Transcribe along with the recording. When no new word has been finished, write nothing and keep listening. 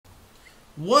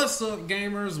What's up,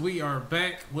 gamers? We are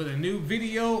back with a new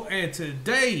video, and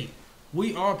today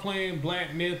we are playing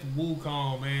Black Myth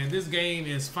Wukong. Man, this game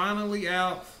is finally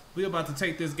out. We're about to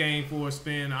take this game for a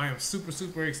spin. I am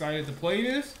super excited to play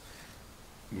this.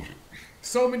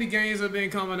 So many games have been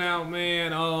coming out,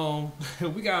 man.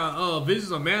 We got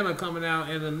Visions of Mana coming out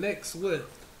in the next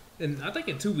I think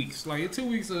in 2 weeks. Like in 2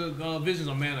 weeks of Visions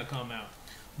of Mana come out.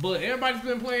 But everybody's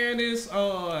been playing this.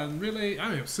 Really,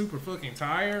 I am super fucking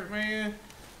tired, man.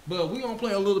 But we're gonna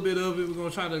play a little bit of it. We're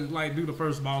gonna try to like do the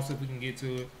first boss if we can get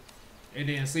to it, and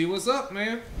then see what's up,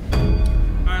 man. All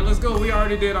right, let's go. We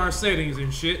already did our settings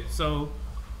and shit, so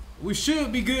we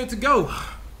should be good to go.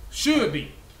 Should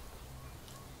be.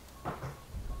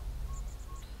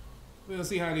 We'll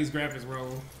see how these graphics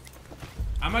roll.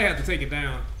 I might have to take it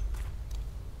down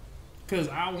because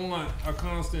I want a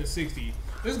constant 60.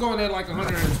 It's going at like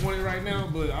 120 right now,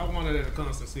 but I want it at a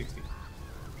constant 60.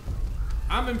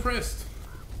 I'm impressed.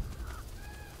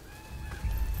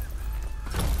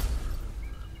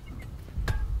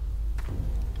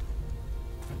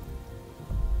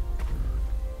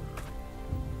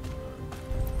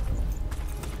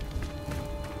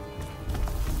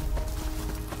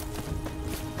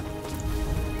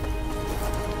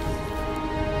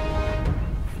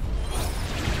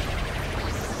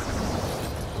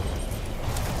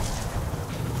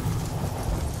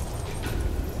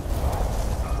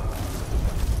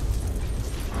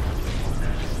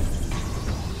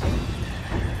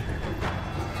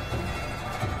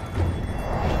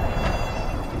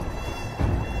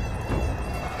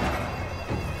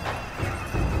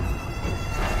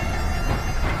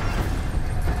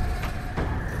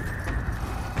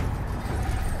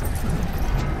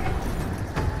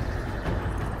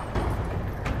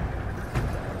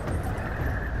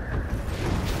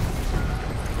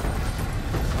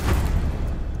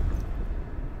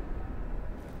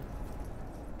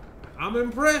 I'm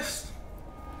impressed.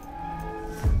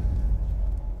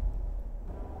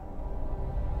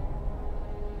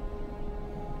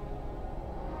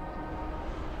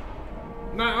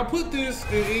 Now, I put this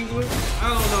in English. I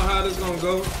don't know how this is gonna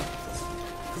go,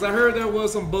 because I heard there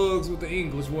was some bugs with the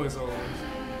English voiceovers.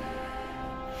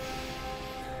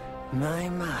 My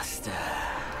master.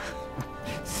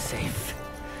 Safe.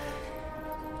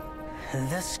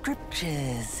 The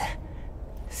scriptures.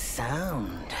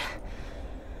 Sound.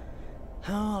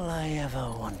 All I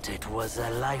ever wanted was a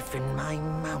life in my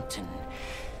mountain,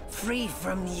 free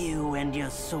from you and your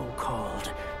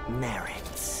so-called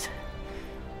merits.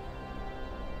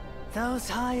 Those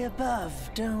high above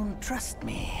don't trust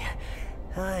me.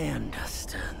 I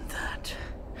understand that.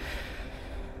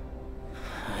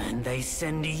 And they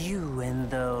send you and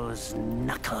those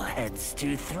knuckleheads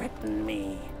to threaten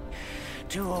me,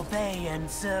 to obey and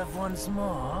serve once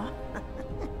more.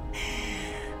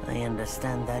 I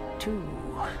understand that too.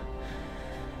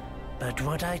 But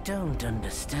what I don't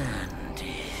understand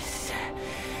is...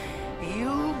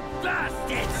 you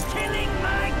bastards killing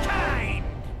my kind!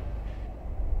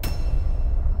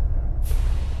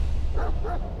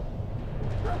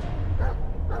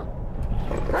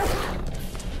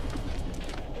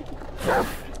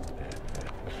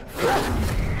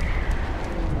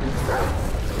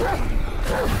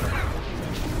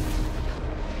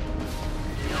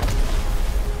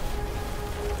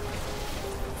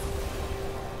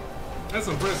 That's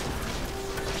impressive.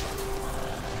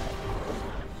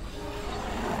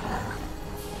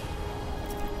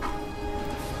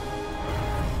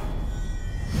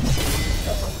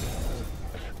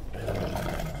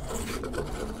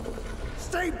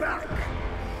 Stay back,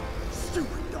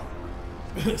 stupid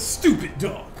dog. Stupid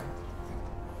dog.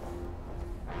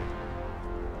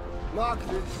 Mark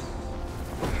this.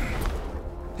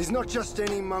 He's not just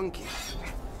any monkey.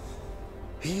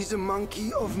 He's a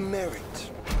monkey of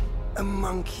merit. A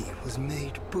monkey was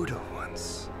made Buddha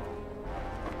once.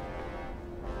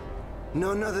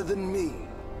 None other than me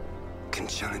can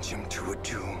challenge him to a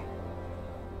duel.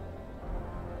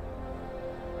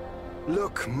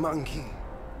 Look, monkey.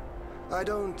 I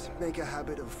don't make a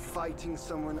habit of fighting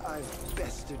someone I've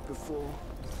bested before.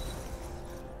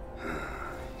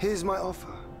 Here's my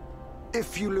offer.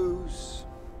 If you lose,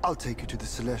 I'll take you to the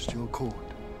Celestial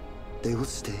Court. They will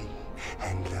stay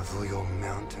and level your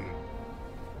mountain.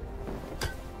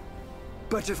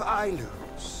 But if I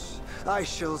lose, I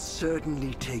shall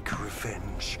certainly take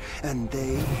revenge, and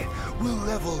they will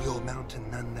level your mountain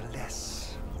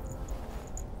nonetheless.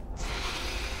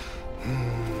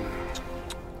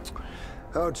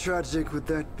 How tragic would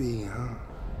that be, huh?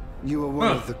 You are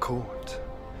one of the court.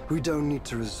 We don't need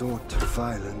to resort to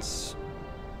violence.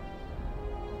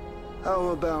 How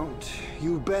about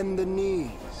you bend the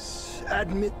knees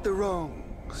Admit the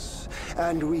wrongs,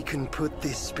 and we can put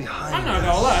this behind us. I'm not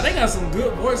gonna lie, they got some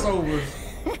good voiceovers.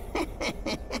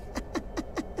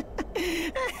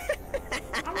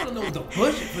 I wanna know what the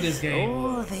budget for this game.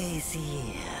 All these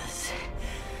years,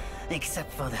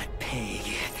 except for that pig,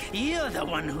 you're the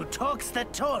one who talks the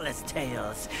tallest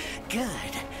tales.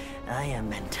 Good, I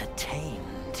am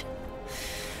entertained.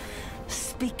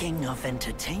 Speaking of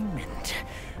entertainment,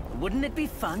 wouldn't it be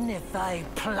fun if I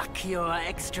pluck your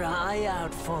extra eye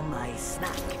out for my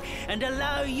snack and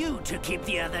allow you to keep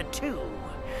the other two?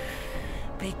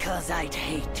 Because I'd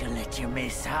hate to let you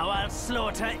miss how I'll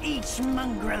slaughter each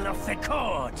mongrel of the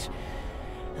court.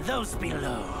 Those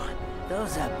below,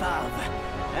 those above,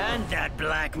 and that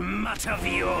black mutt of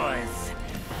yours.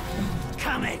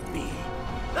 Come at me,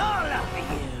 all of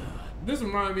you. This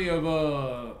reminds me of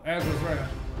Asher's Wrath.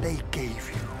 They gave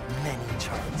you many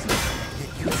chances,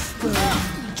 yet you spurned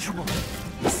each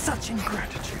one. Such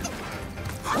ingratitude.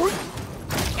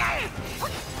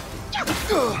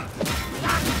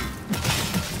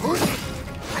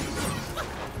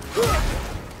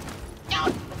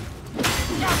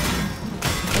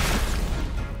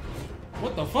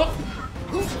 What the fuck?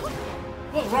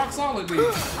 What Rock Solid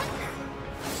did?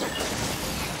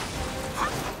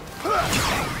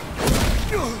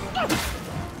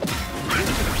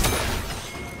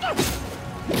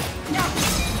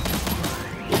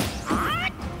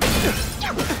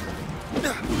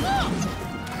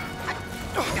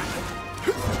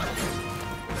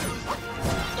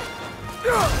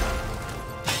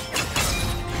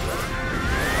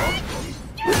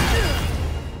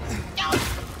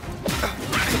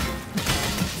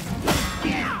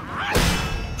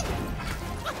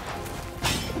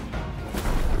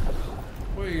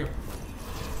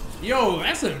 Yo,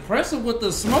 that's impressive with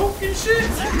the smoke and shit.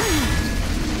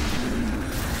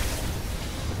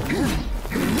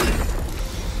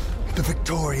 The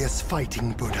victorious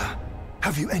fighting Buddha.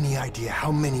 Have you any idea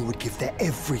how many would give their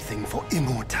everything for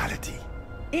immortality?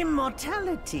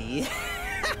 Immortality?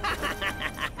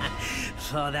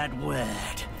 For that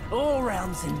word, all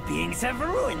realms and beings have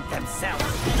ruined themselves.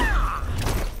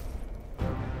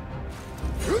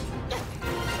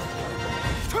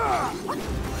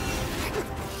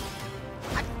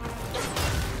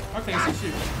 I can't see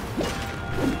shit.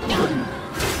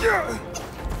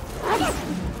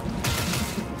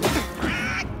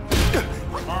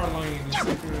 Our lane is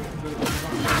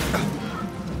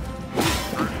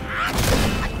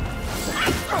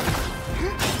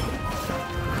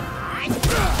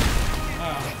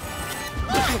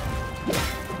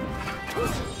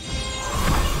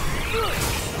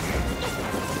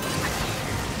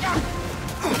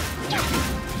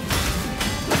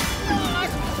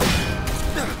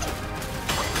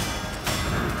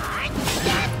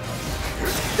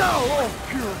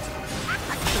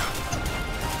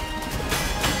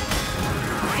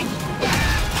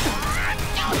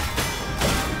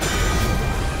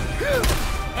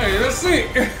Hey, let's see.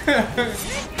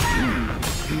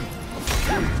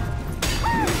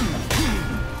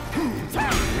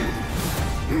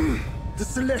 The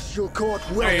Celestial Court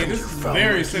welcomes Hey, this you, is found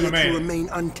very here cinematic. to remain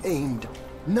untamed.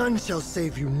 None shall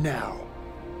save you now.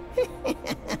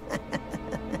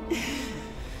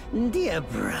 Dear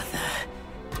brother,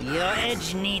 your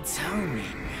edge needs honing.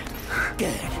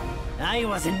 Good. I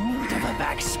was in need of a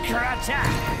back scratcher.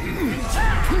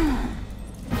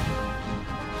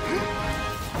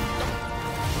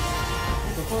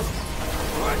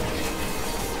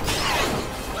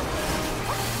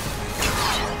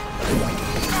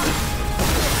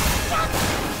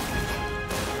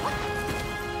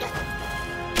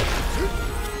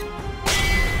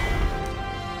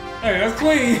 Hey, that's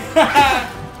clean.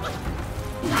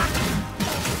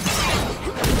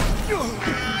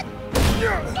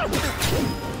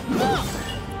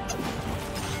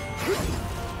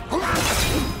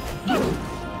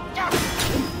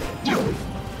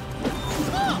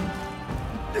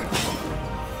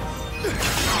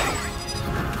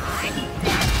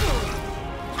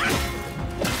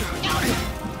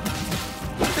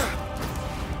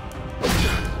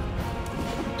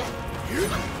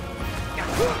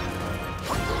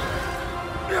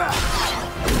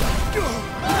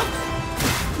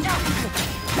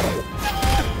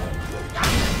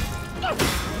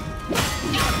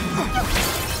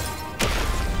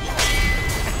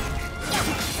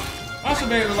 I should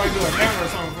be able to like do a camera or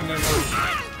something from that movie.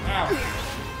 Ow.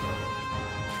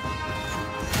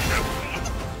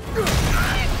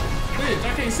 Bitch, I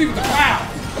can't see with the clouds.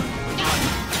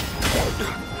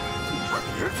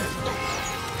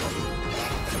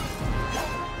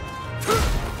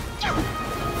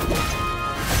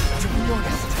 To be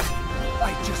honest, I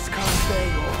just can't bear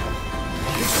your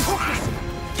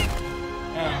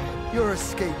Your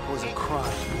escape was a crime.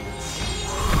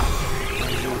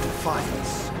 And your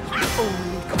defiance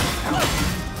only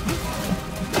compounded.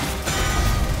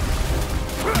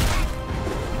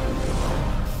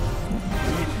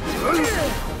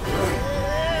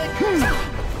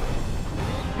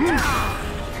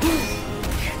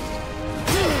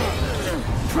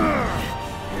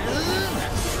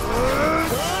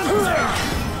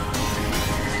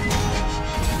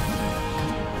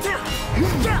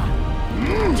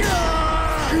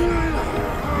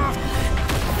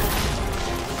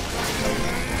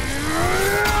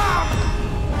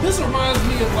 This reminds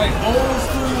me of like old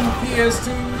school PS2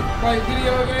 like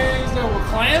video games that were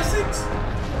classics.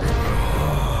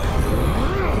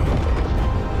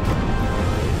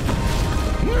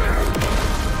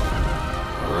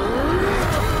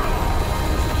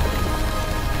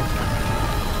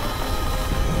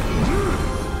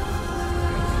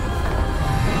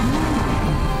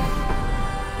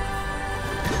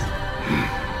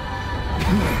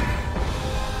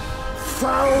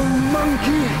 Foul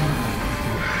monkey!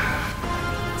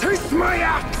 Taste my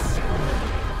axe!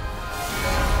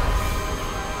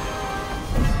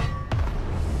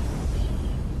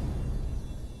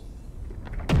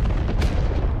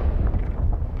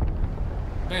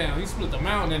 Damn, he split the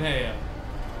mountain in half.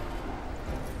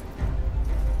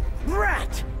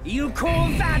 Rat! You call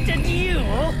that a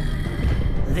duel?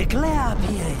 The glare up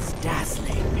here is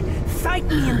dazzling. Fight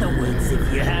me in the woods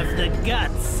if you have the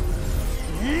guts.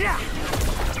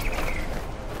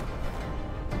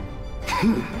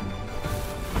 I'm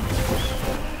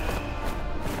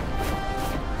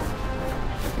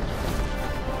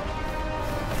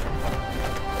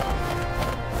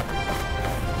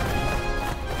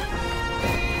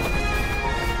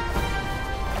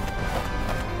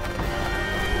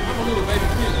a little baby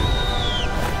kid.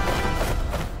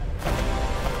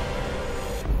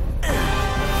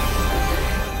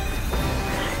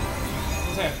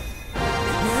 What's happening?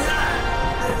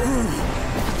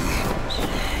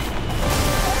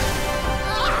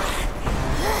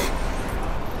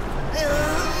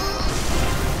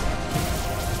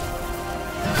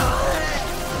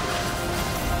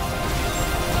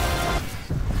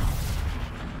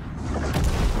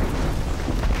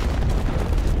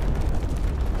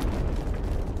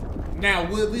 Now,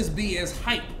 will this be as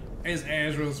hype as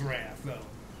Azrael's Wrath, though?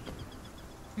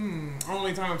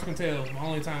 Only times can tell.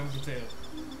 Only times can tell.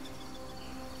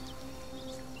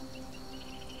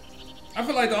 I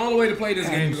feel like the only way to play this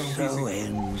game is on And so PC.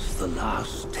 ends the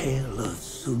last tale of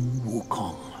Sun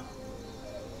Wukong.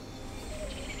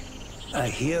 A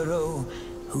hero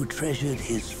who treasured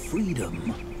his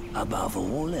freedom above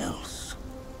all else.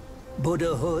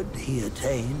 Buddhahood he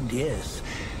attained, yes,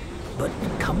 but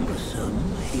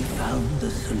cumbersome he found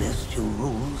the celestial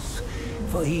rules,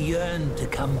 for he yearned to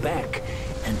come back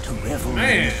and to revel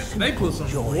Man, in they put some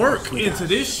joys work with into us.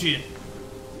 this shit.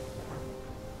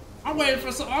 I'm waiting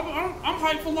for some. I'm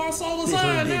hyped for Lost Soul Little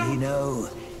Aside did he now. know,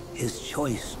 his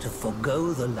choice to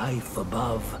forgo the life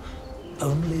above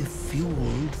only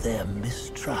fueled their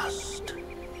mistrust.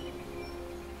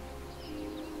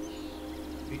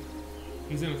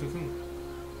 He's in a cocoon.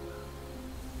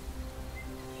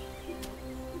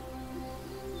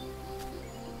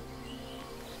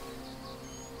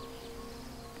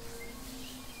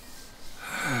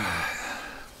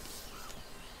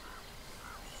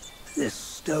 This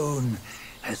stone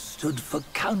has stood for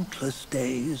countless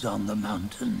days on the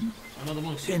mountain. Another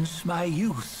monkey. Since my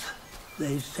youth,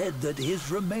 they've said that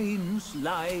his remains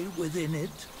lie within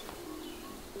it.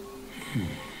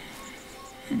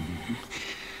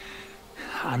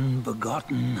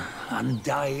 Unbegotten,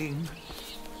 undying,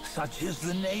 such is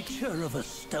the nature of a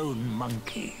stone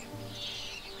monkey.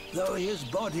 Though his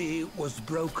body was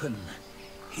broken,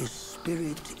 his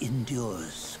spirit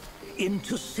endures.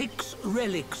 Into 6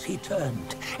 relics he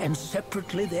turned, and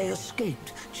separately they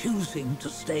escaped, choosing to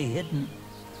stay hidden.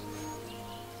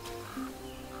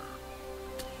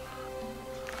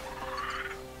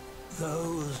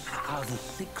 Those are the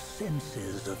 6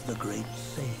 senses of the great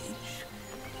sage.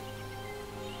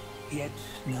 Yet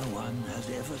no one has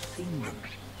ever seen them,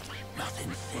 not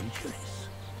in centuries.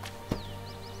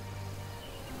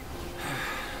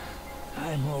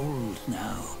 I'm old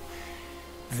now.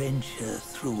 Venture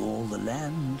through all the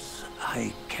lands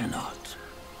I cannot.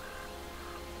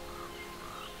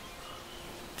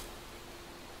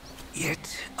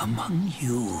 Yet among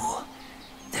you,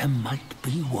 there might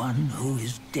be one who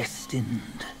is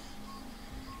destined.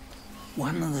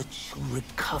 One that shall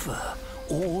recover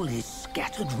all his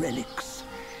scattered relics.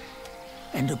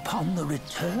 And upon the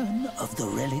return of the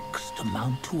relics to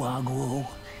Mount Tuaguo,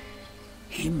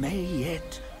 he may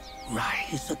yet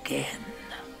rise again.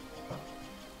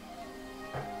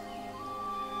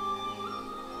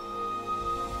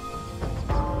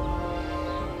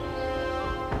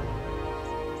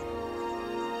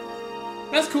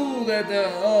 that's cool that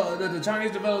the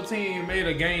Chinese developed team made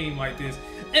a game like this.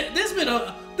 This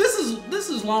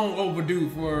is long overdue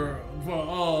for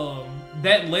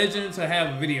that legend to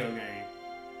have a video game.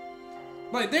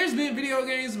 Like, there's been video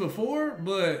games before,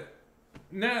 but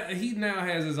now he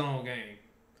has his own game.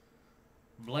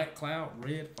 Black Cloud,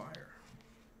 Red Fire.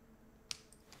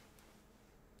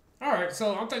 All right,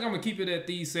 so I think I'm gonna keep it at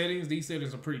these settings. These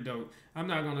settings are pretty dope. I'm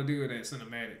not gonna do it at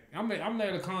cinematic. I'm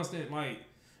at a constant, like,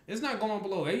 it's not going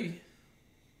below 80.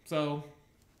 So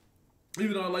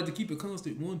even though I like to keep it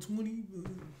constant 120,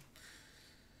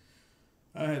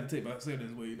 I had to take my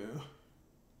settings way down.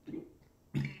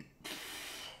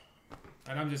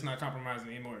 And I'm just not compromising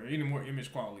any more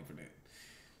image quality for that.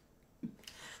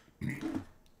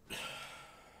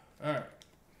 All right.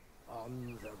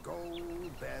 On the go,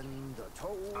 bend the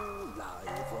toe,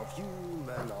 life of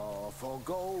human or for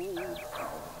gold.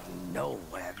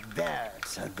 Nowhere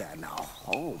better than a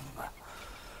home.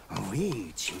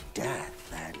 We cheat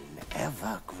death and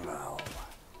ever grow.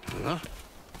 Huh?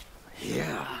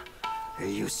 Here,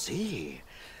 you see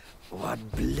what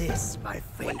bliss my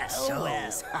fate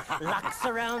shows. Luck's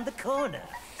around the corner.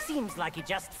 Seems like he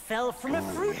just fell from a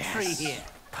fruit tree here.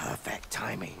 Perfect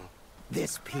timing.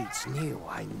 This peach knew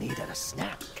I needed a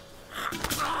snack.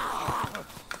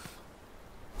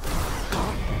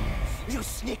 You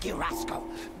sneaky rascal!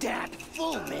 Dare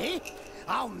fool me?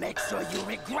 I'll make sure you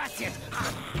regret it!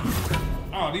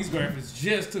 Oh, these graphics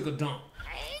just took a dump.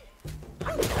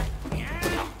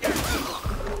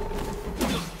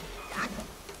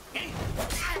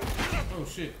 Oh,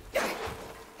 shit.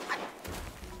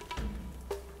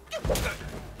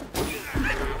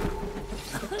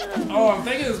 Oh, I'm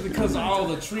thinking it's because of all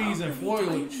the trees and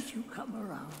foliage.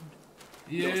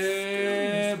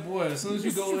 Yeah, boy. As soon as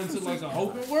you go into like an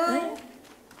open world,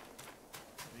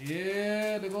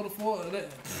 yeah, they go to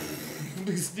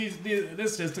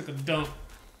this just took a dump.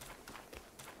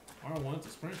 R1 to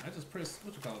sprint. I just pressed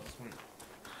what you call it, the sprint.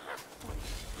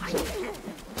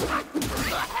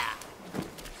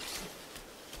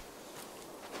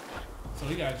 So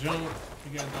he got jump.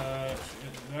 He got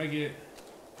did I get?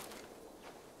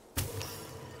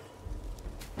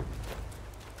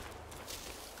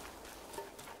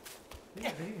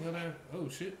 Yeah, he can go down. Oh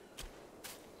shit.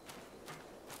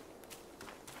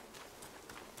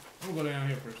 I'm gonna go down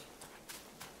here first.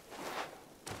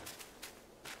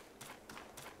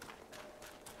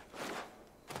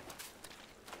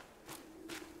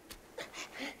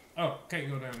 Oh, can't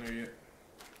go down there yet.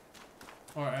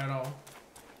 Or at all.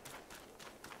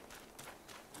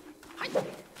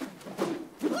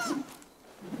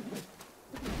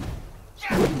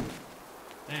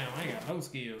 Damn, I ain't got no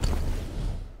skills.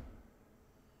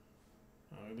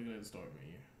 Alright, look at that start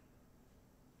menu.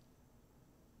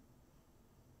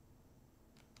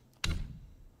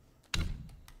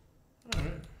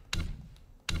 Alright.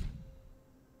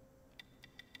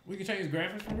 We can change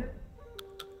graphics from here?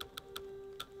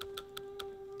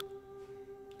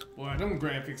 Boy, them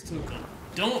graphics took a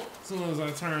dump as soon as I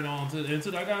turned on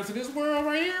until I got into this world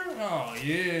right here. Oh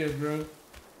yeah, bro.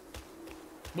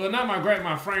 But not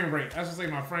my frame rate. I should say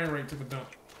my frame rate took a dump.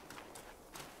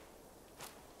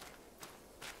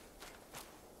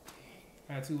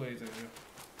 I had two ways in here.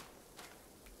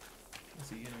 Let's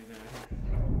see enemy down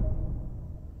here.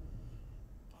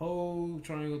 Hold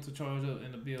triangle to charge up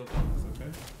in the build focus,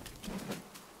 okay?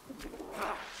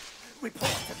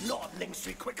 Report to Lord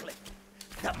Lingstry quickly.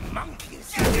 The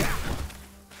monkeys.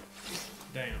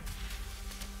 Damn.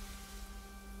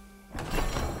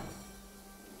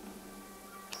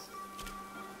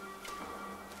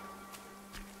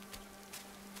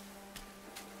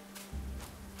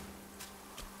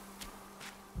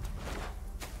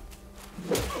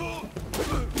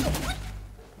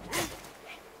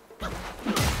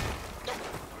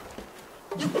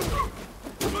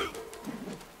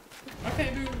 I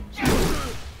can't do.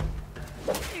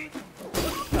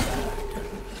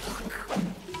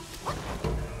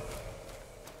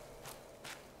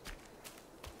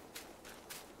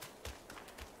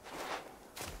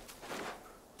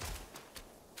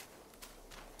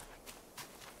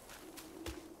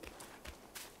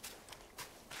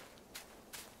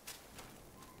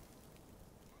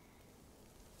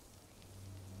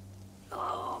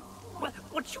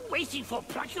 What you waiting for?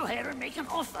 Pluck your hair and make an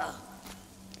offer.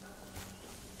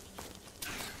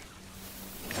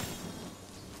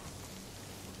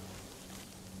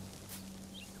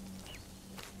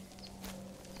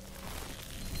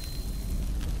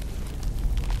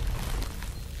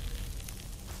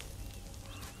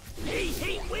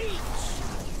 Hey, wait!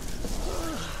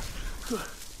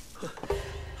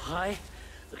 I,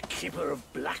 the keeper of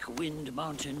Blackwind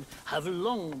Mountain have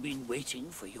long been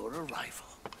waiting for your arrival.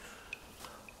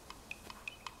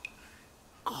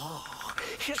 Ah,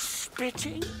 his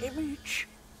spitting image,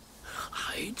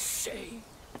 I'd say.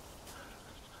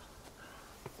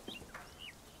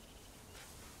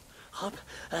 Up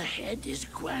ahead is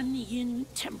Guan Yin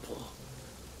Temple.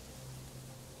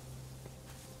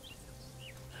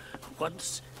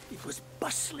 Once it was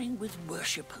bustling with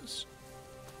worshippers,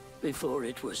 before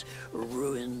it was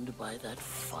ruined by that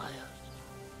fire.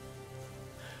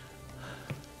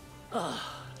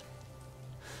 Ah.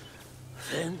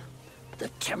 Then the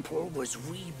temple was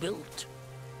rebuilt.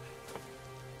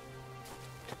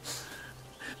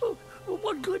 Oh,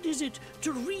 what good is it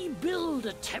to rebuild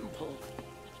a temple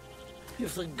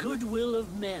if the goodwill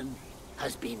of men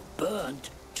has been burned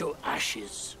to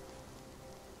ashes?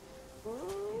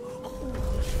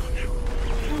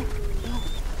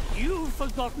 You've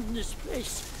forgotten this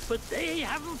place, but they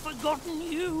haven't forgotten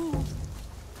you.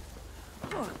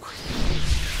 Oh,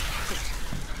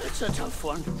 it's a tough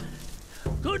one.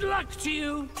 Good luck to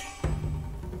you.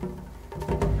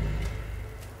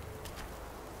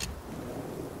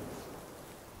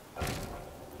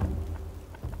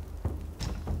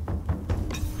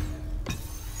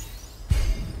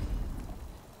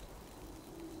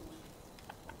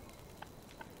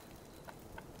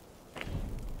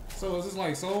 So is this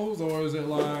like Souls or is it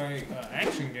like an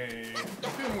action game? I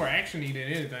feel more action-y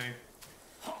than anything.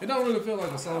 It don't really feel like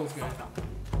a Souls game.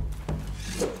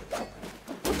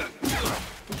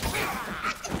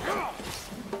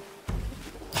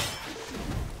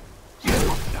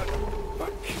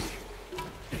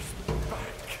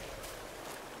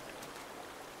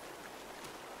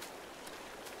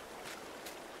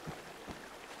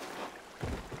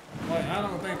 Like, I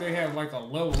don't think they have like a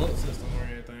level up system or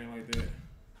anything like that.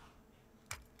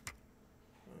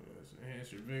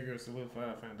 Enhance your vigor,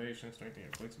 solidify foundation, strengthen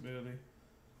your flexibility.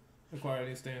 Acquire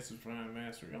these stances for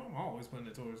mastery. Oh, I'm always putting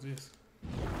it towards this.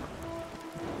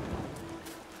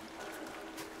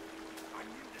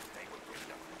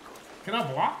 Can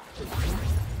I block?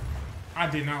 I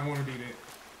did not want to do that.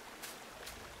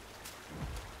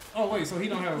 Oh wait, so he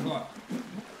don't have a block.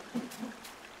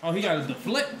 Oh, he got a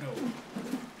deflect though.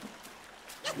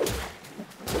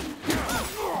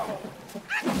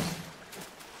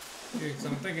 Yeah, so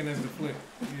I'm thinking that's deflect.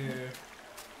 Yeah.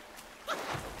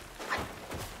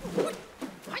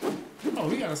 Oh,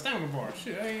 he got a stamina bar.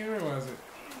 Shit, I didn't even realize it.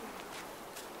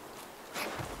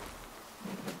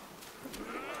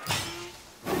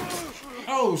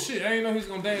 Oh shit, I didn't know he was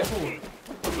gonna dash forward.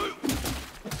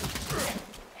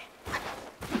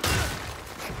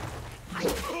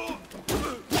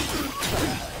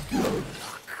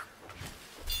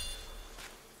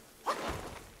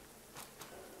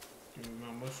 Give me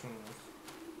my mushrooms.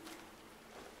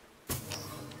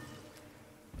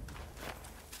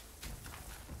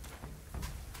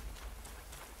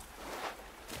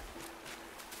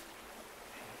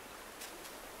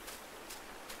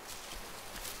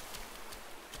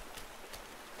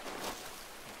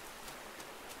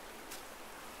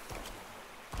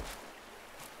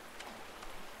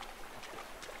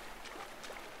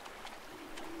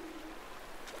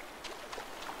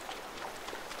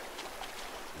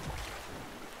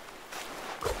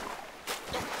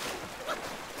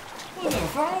 What the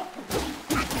frog?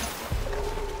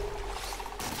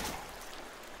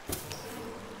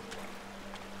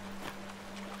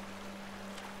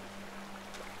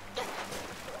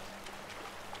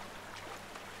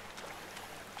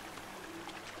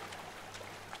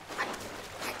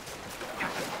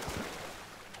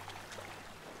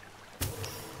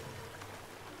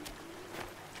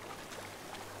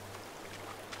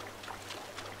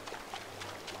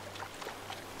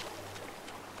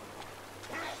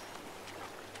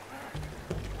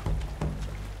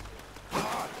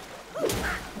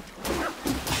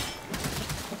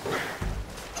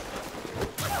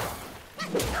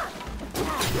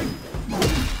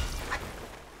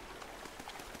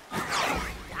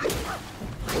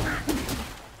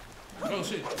 Oh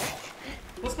shit.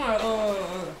 What's my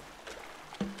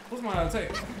attack?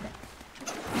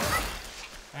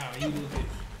 Ow, you little bitch.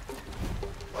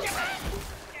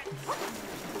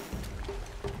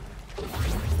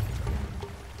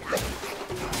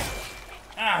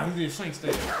 Ah, he did shank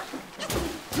stab.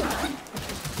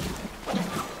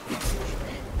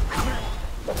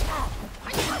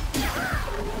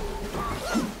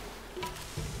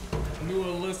 New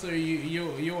Alyssa,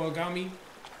 you Ogami.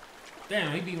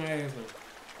 Damn, he beat my ass though.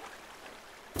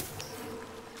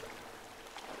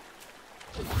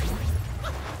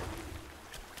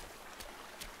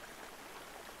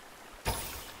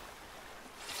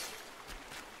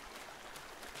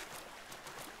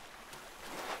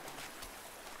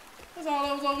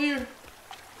 Turtles over here?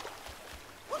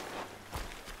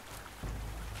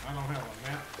 I don't have a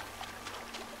map.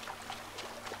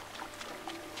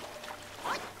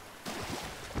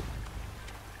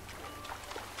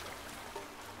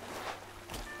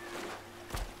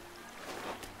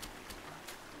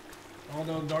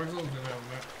 Although Dark Souls didn't have a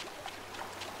map.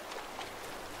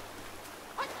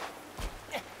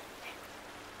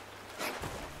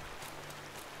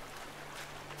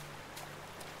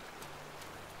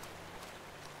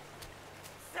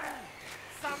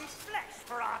 Some flesh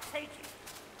for our taking.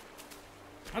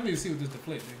 I need to see what this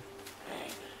deflect, dude.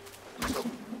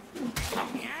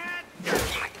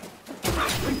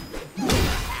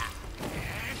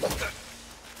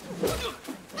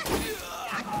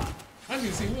 I need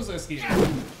to see what's that skin.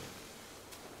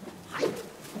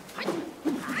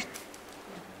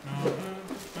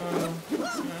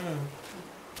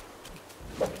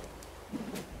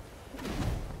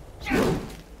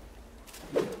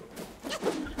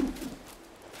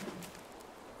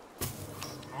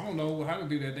 I don't know how to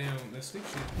do that damn that stick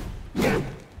shit.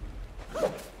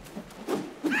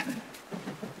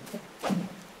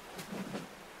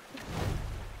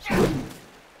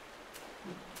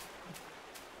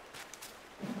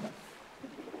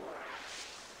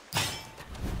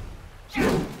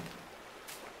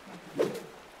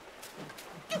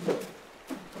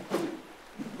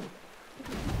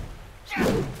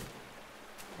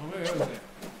 Oh, where is that?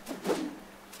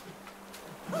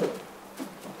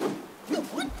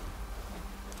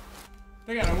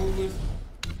 They got a move list.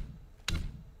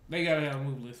 They gotta have a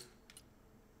move list.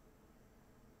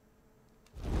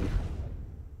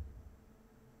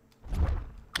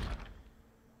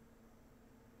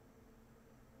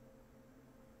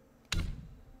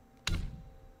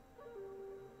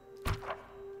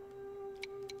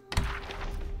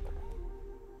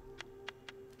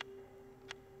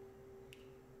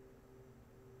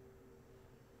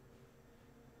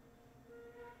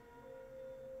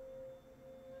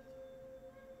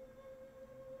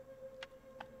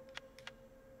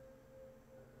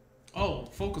 Oh,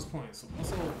 focus points.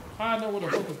 So how I know what a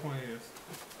focus point is?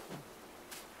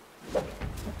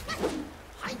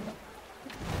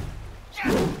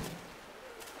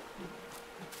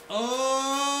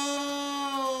 Oh,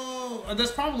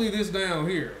 that's probably this down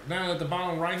here, down at the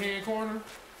bottom right hand corner.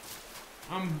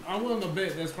 I'm willing to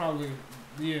bet that's probably,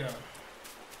 yeah.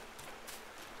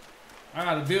 I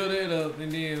gotta build it up,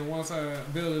 and then once I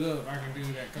build it up, I can do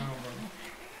that combo.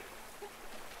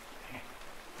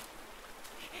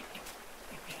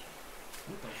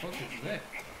 What the fuck is that?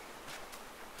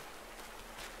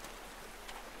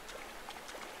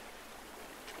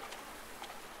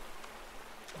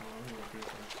 Oh, I'm gonna look this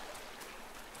one.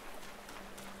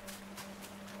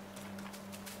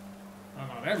 Oh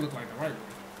no, that looked like the right way.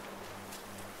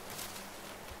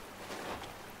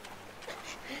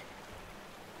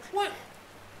 What?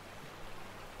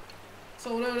 So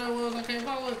whatever that was, I can't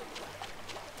follow it.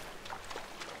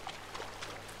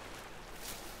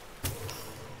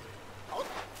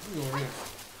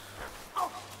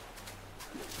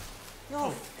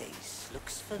 Your face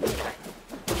looks familiar.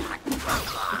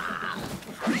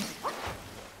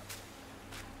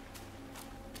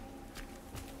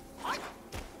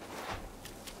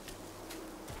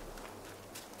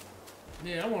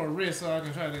 Yeah, I want to risk so I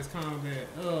can try this combat.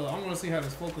 I want to see how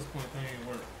this focus point thing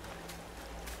works.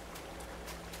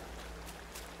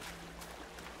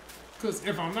 Because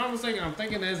if I'm not mistaken, I'm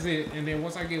thinking that's it. And then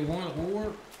once I get one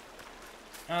orb,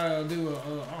 I'll do a,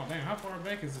 oh damn, how far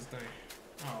back is this thing?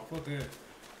 Oh, fuck that.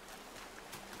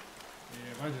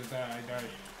 Yeah, if I just die, I die.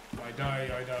 If I die,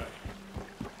 I die.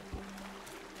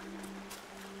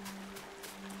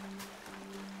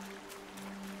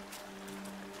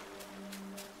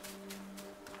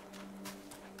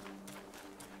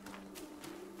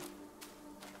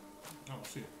 Oh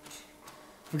shit.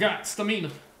 Forgot stamina.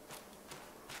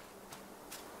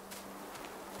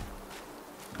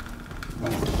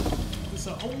 It's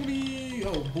a Oni,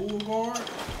 oh, bull guard.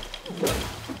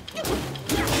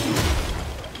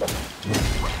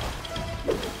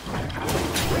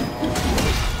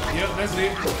 Yep, that's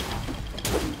it.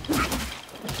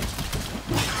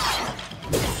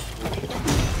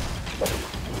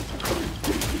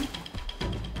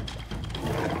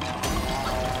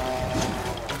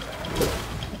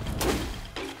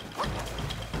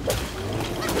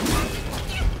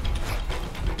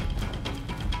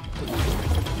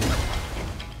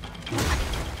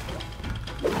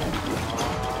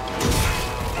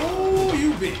 Oh,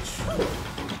 you bitch.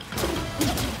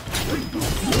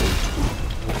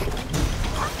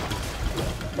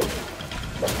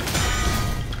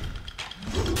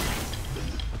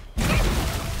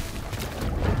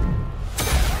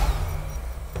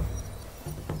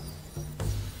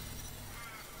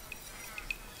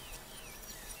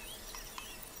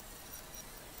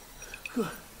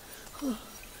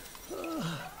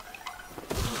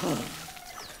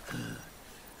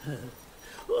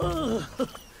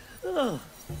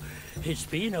 It's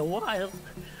been a while,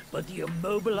 but the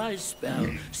immobilized spell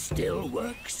still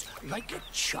works like a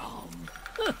charm.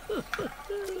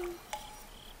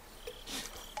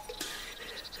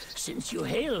 Since you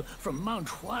hail from Mount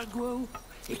Huaguo,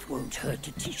 it won't hurt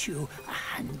to teach you a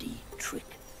handy trick.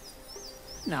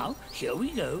 Now, here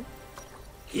we go.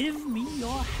 Give me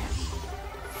your hand.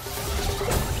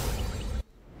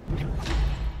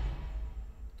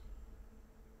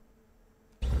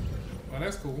 Well,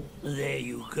 that's cool. There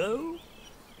you go.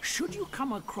 Should you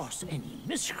come across any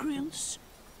miscreants,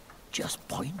 just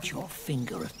point your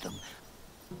finger at them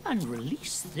and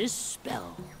release this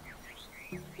spell.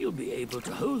 You'll be able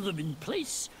to hold them in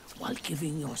place while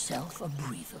giving yourself a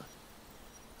breather.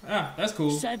 Ah, that's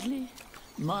cool. Sadly,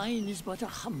 mine is but a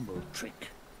humble trick.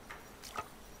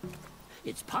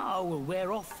 Its power will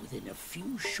wear off within a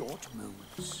few short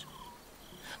moments.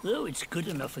 Though it's good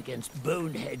enough against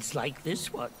boneheads like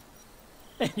this one.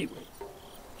 Anyway,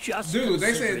 just dude, they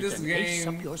consider said this it an ace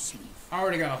game up your sleeve. I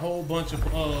already got a whole bunch of so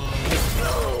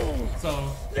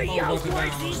The whole bunch of Yaoguais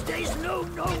downloads. these days know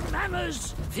no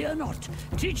manners. Fear not.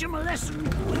 Teach them a lesson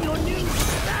with your new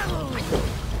spell.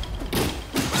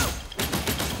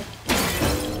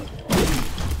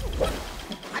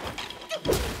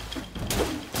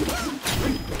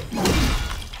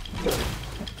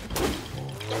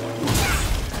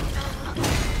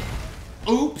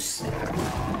 Oops.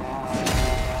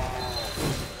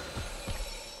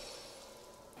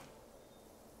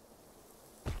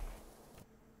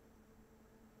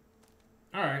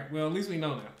 Alright, well, at least we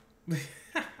know now.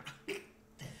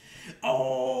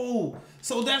 Oh,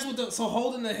 so that's what so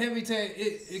holding the heavy tag,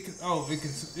 it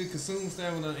consumes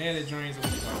stamina and it drains it.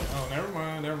 Oh, never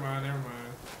mind.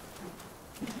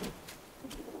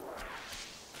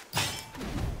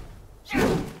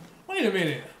 Wait a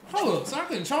minute. Hold up, so I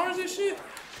can charge this shit?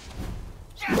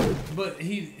 But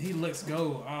he lets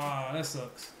go. Ah, that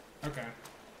sucks. Okay.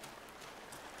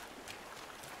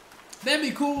 That'd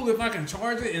be cool if I can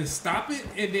charge it and stop it,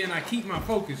 and then I keep my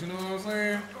focus, you know what I'm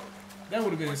saying? That would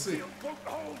have been sick.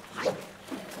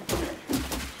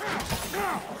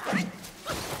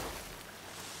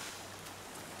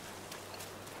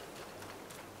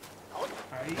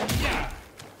 Yeah.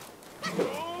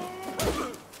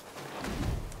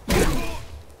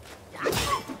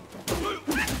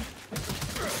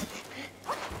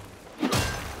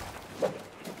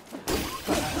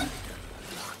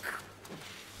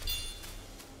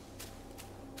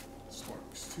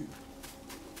 Sparks too.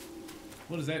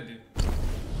 What does that do?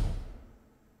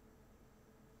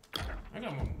 I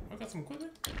got some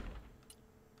equipment.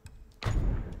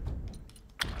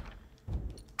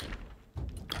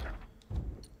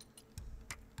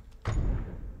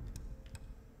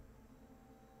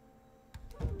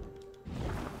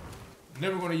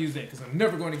 Never going to use that because I'm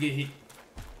never going to get hit.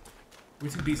 We're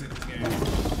too decent at this game.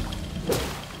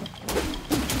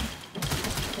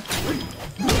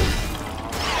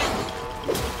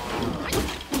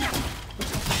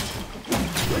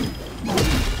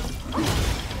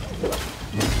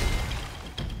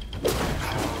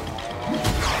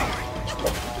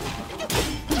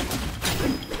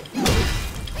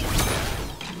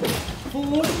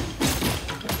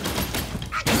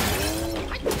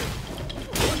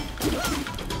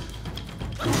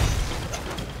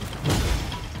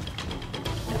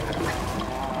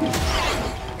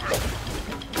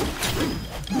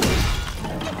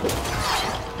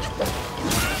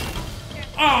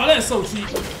 Oh, that's so cheap.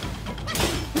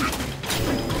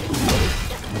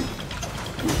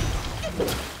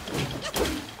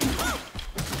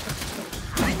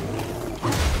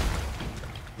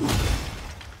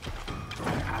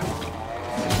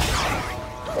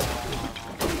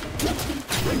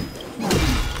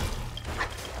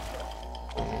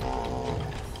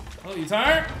 Oh, you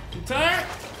tired? You tired?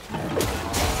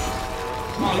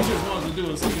 Oh, he just wanted to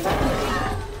do a sneak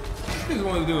attack. He just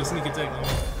wanted to do a sneak attack on me.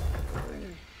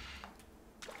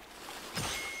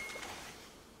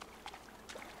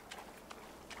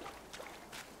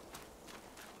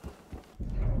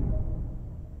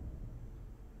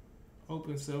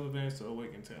 Open cell advance to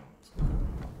awaken talents.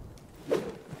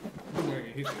 I'm gonna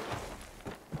get hit there.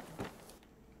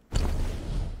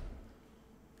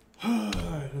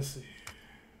 Alright, let's see.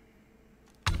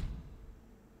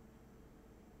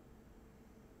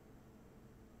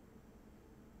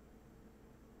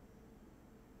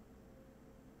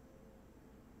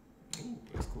 Ooh,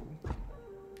 that's cool.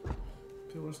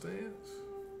 Pillar stance.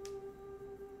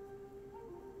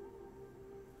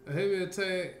 A heavy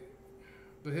attack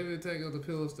The heavy attack of the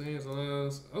pillar stance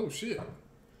allows. Oh shit!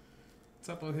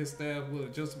 Top of his staff with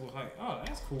adjustable height. Oh,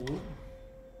 that's cool.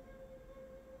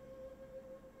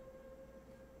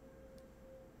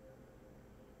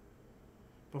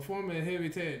 Performing a heavy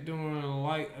attack during a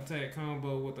light attack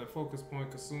combo with a focus point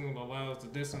consumed allows the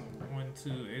distant one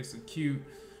to execute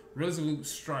resolute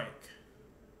strike.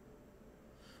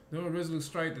 During a resolute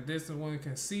strike, the distant one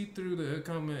can see through the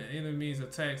incoming enemy's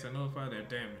attacks and notify their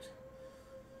damage.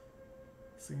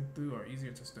 Seen through are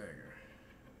easier to stagger.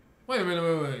 Wait a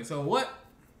minute, wait. So what?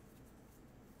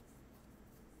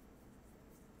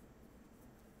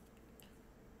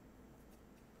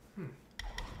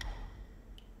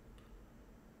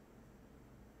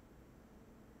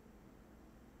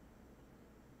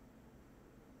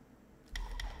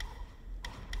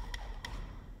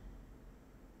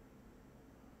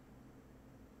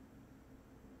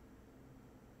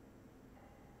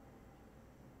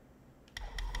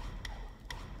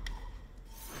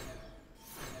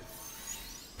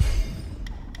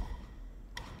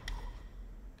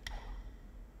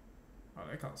 Oh,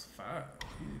 that costs 5.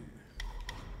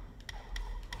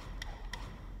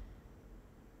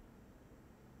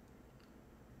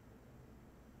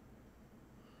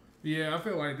 Yeah, I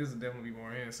feel like this is definitely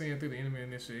more hands. Seeing through the enemy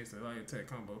initiates the light attack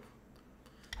combo.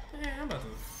 Man, I'm about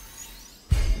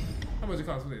to. How much it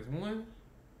cost for this? 1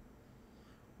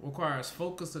 requires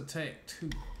focus attack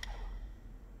 2.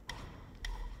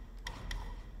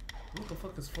 What the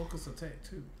fuck is focus attack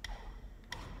 2?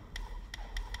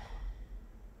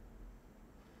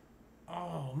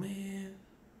 Oh man.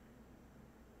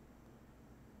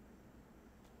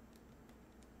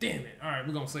 Damn it. Alright,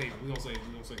 we're gonna save it. We're gonna save it.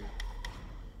 We're gonna save it.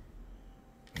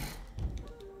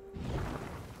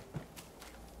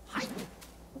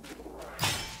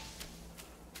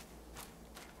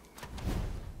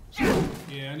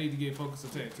 Yeah, I need to get focus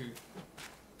attack too.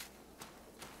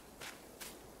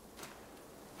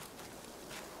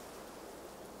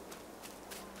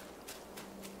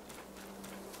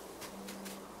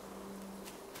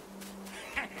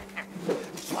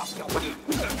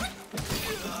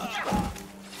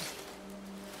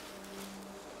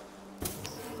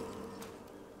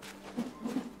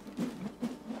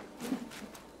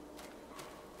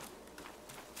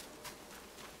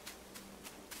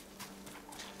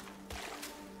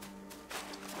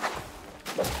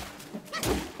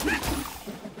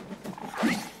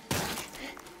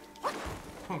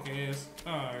 Punk ass.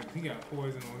 Alright, he got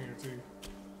poison on here too.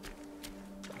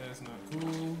 That's not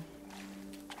cool.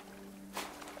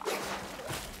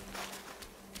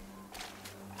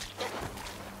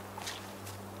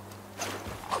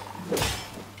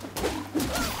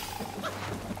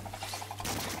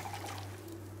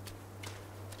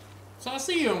 So I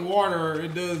see in water,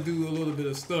 it does do a little bit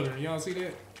of stuttering. Y'all see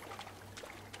that?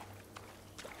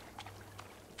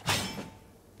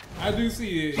 I do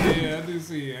see it. Yeah, I do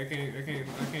see it. I can't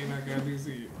knock it. I do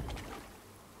see it.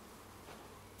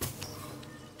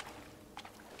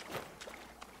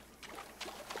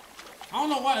 I don't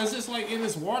know why. It's just like in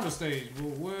this water stage. But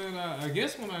when I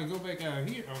guess when I go back out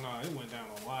here, oh no, it went down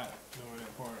a lot during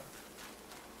that part.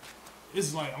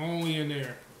 It's like only in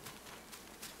there.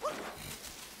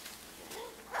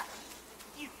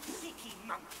 You cheeky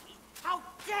monkey! How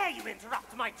dare you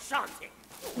interrupt my chanting!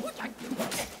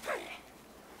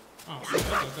 Oh, shit, I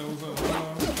thought that was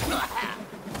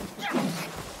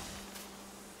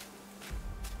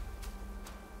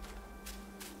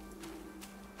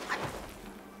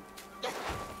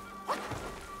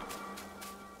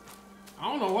I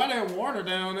don't know why that water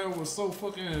down there was so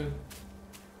fucking.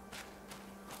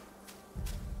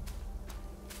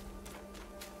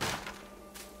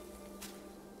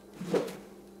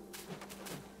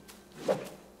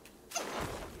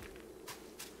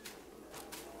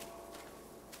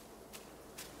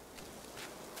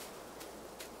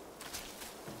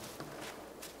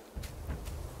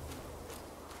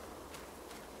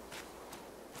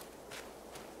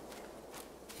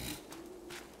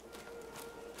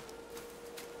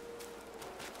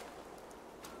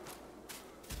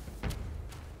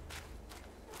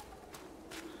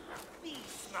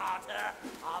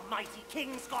 Our mighty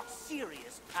king's got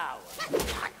serious power.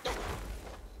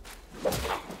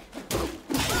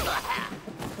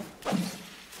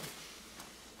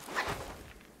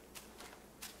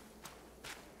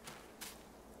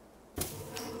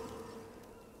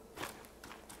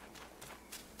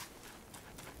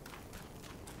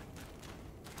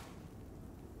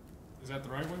 Is that the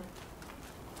right way?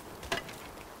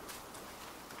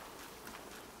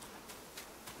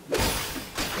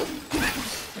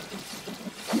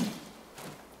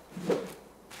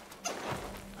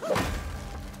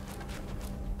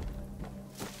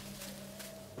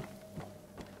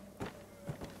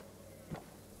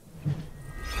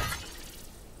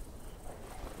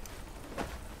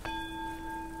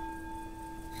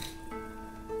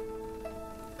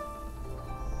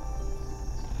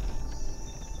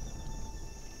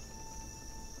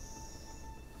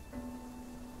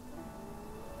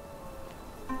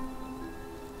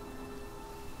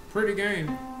 pretty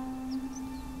game.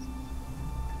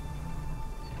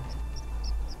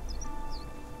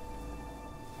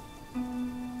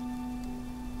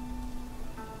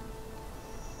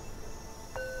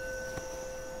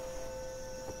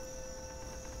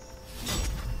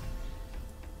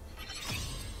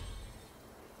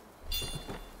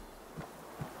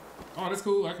 Oh, that's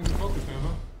cool. I can get focused now,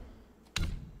 huh?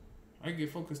 I can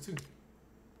get focused too.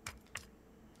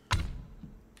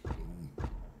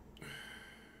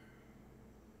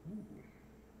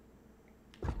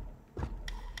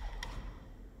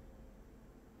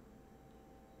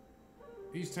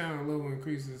 Each time level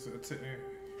increases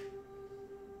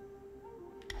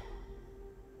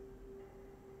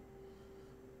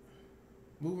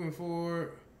moving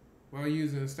forward while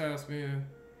using style spin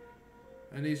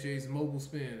initiates mobile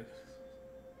spin.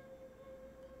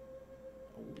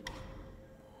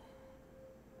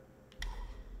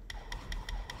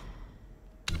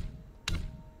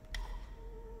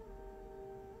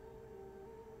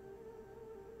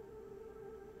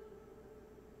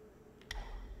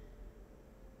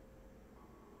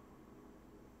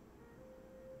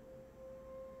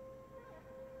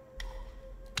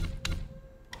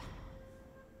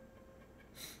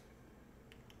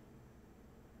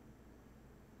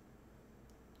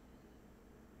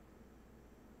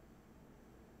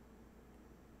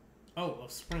 Oh,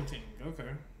 of sprinting. Okay.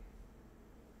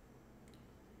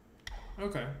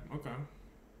 Okay, okay.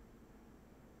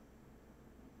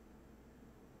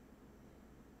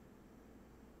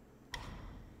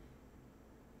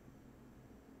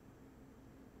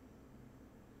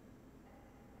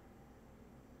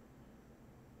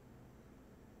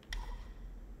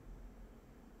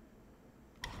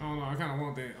 I don't know, I kind of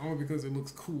want that, only because it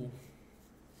looks cool.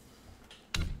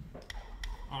 Oh,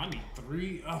 I need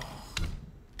 3. Oh.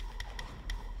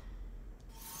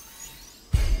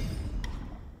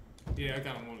 Yeah, I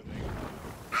kind of wanted that.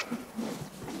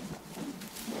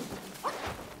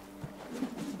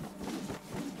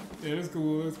 Yeah, that's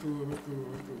cool, that's cool, that's cool,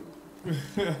 that's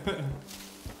cool.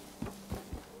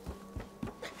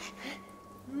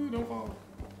 Ooh, don't fall.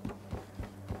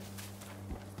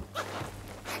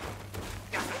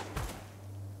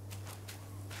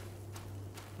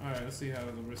 Alright, let's see how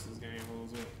the rest of this game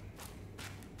holds up.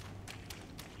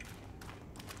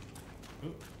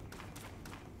 Oop.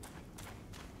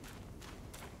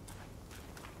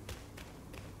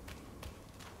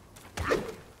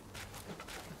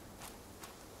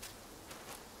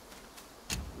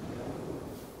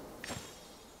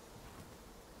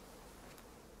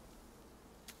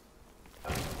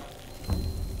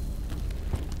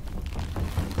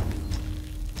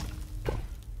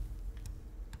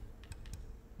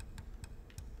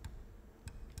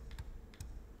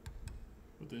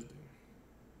 What this do?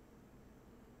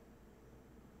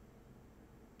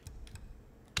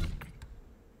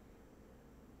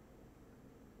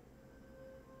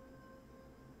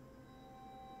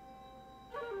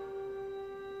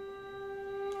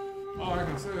 Oh, I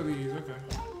can sell these, okay.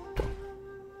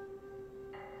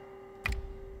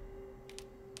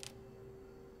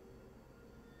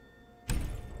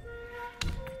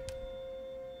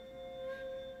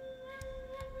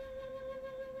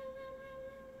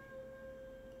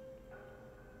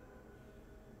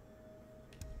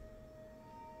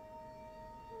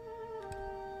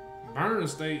 Burn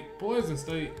state, poison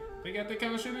state. They got that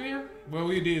kind of shit in here? Well,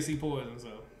 we did see poison, so.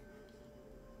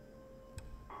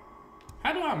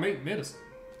 How do I make medicine?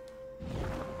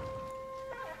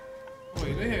 Oh,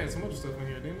 wait, they had some other stuff in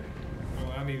here, didn't they?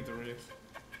 Oh, I needed the rest.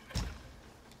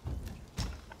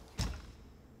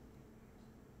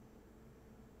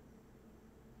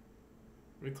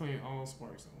 Reclaim all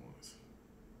sparks at once.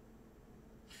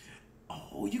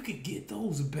 Oh, you could get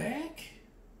those back?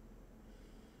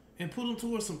 And put them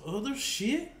towards some other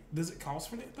shit? Does it cost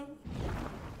for that though?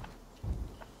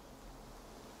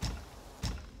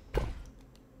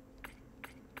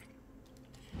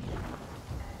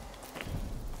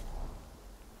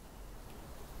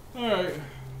 Alright.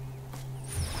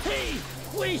 Hey,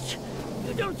 wait!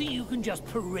 You don't think you can just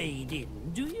parade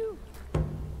in, do you?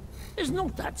 It's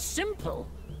not that simple.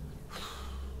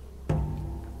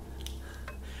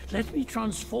 Let me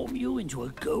transform you into a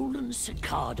golden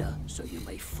cicada, so you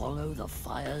may follow the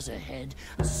fires ahead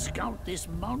and scout this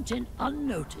mountain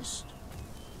unnoticed.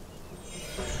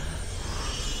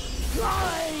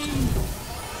 Fly!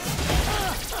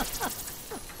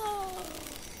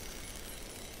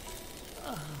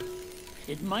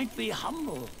 It might be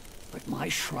humble, but my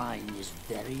shrine is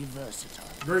very versatile.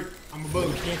 Great, I'm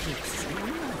above it. Get it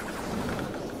soon?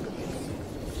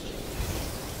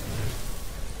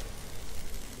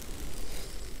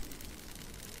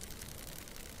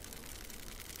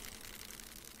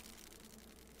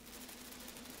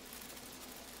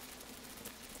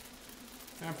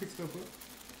 I pick stuff up.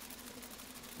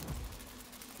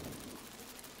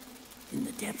 In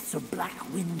the depths of Black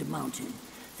Wind Mountain,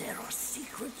 there are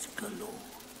secrets galore.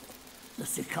 The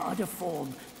cicada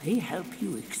form may help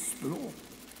you explore,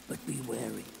 but be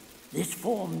wary. This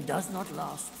form does not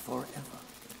last forever.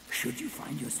 Should you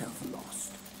find yourself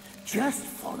lost, just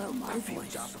follow my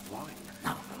voice. Jars of wine.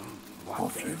 Now,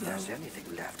 off you Wonder if go. there's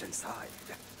anything left inside.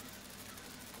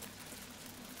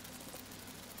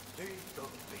 Take the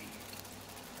bee.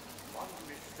 One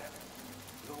misstep,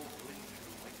 no bleed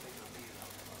might make a meal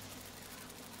out of us.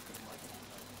 It might not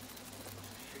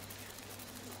shake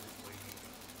the way.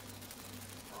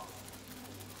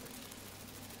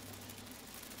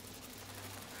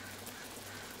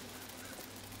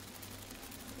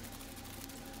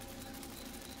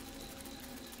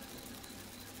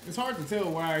 It's hard to tell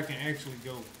where I can actually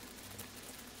go.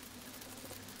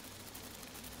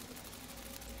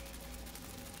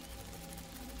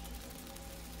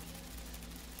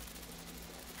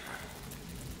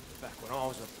 Back when I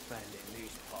was a bandit in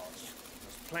these parts, there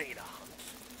was plenty to hunt.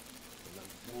 And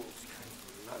those wolves came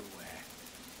from nowhere.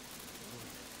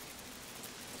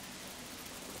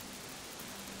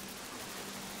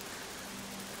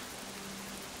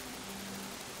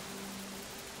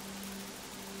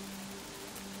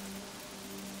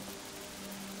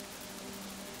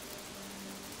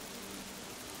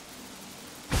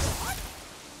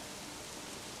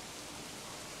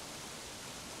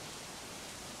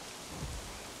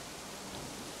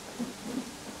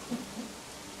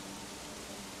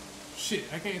 Shit,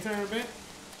 I can't turn back.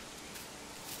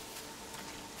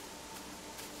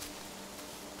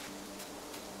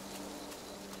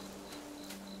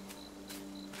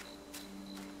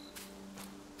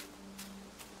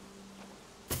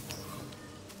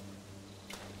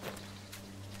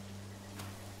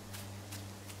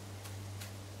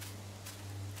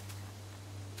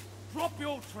 Drop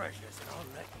your treasures and I'll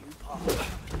let you pass.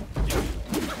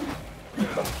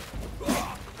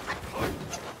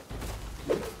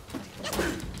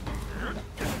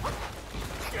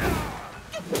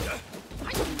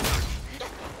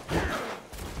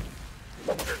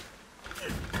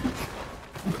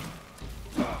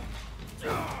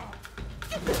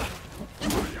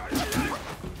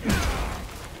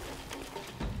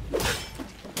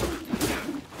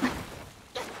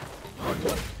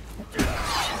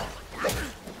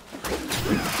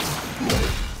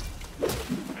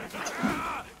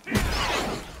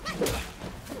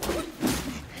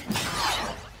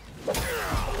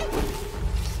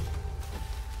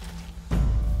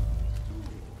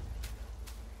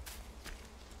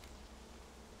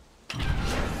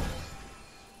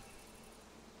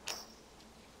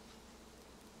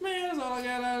 All I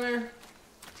got out of there.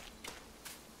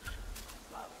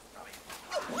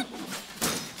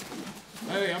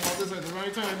 Hey, I bought this at the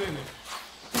right time, didn't it?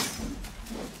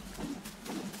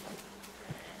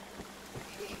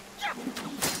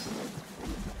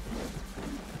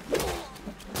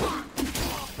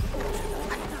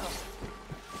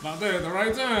 About there at the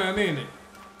right time, didn't it?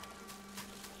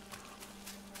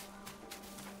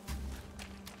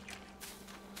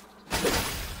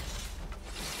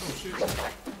 Oh shit.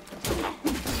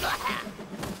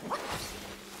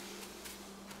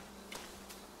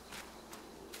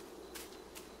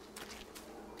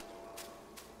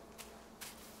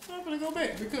 I'm gonna go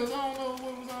back because I don't know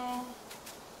what was all.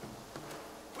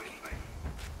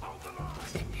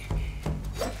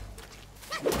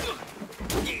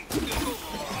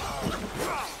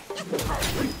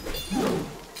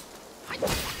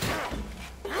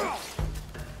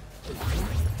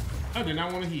 I did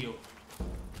not want to heal.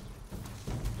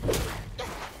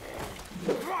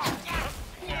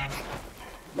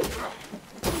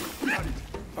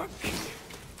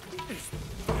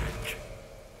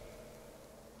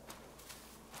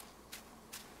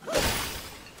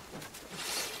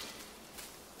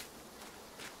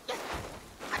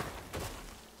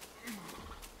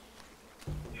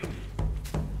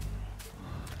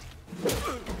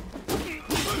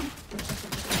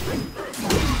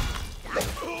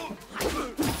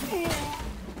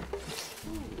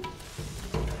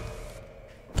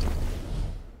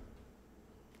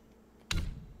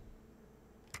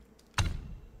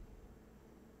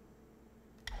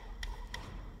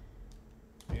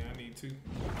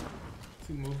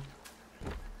 Two more.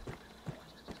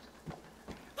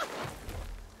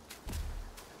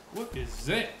 What is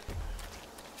that?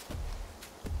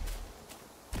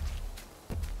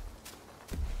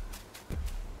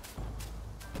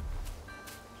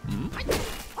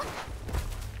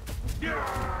 I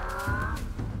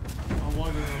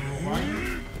wonder why.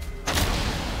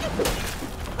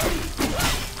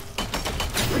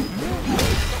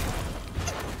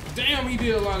 he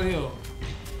did a lot of health.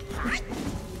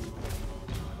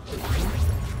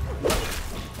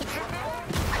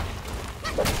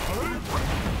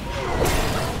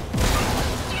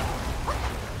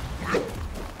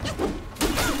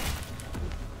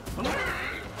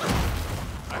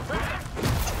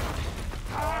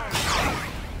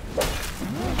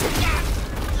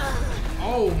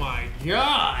 Oh my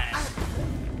god!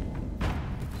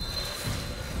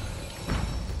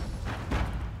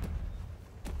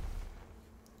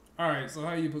 Alright, so how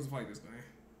are you supposed to fight this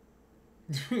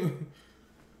thing?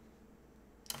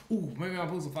 Ooh, maybe I'm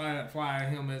supposed to fly at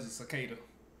him as a cicada.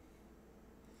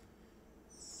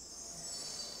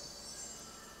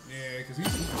 Yeah, because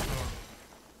he's super strong.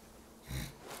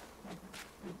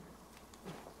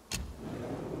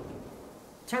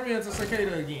 Turn me into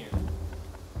cicada again.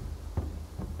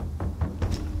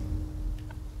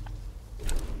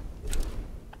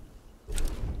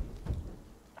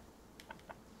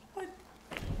 What?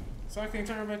 So I can't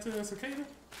turn back to a cicada?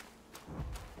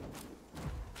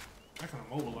 I can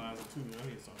immobilize it too. I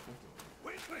need to start cooking.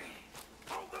 Wait me!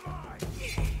 Hold the line!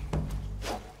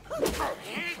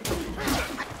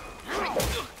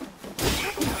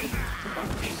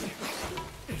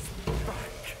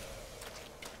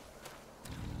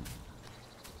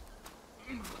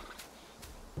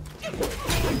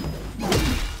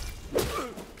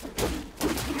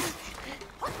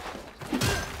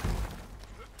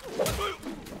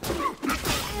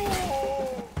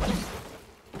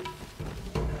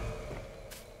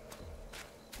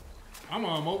 I'm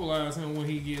gonna immobilize him when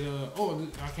he get oh,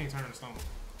 I can't turn the stone.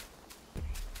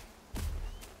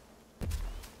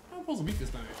 How am I supposed to beat this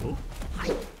thing? Oh.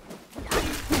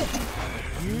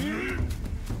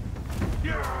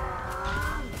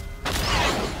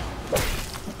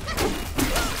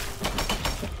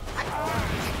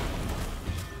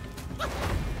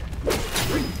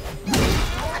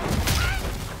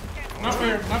 Not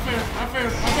fair, not fair, not fair,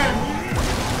 not fair.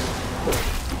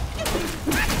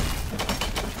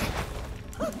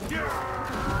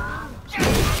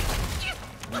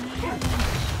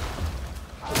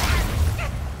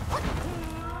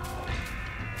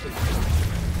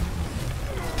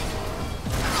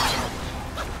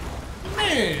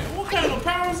 Man, what kind of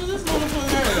powers does this motherfucker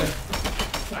have?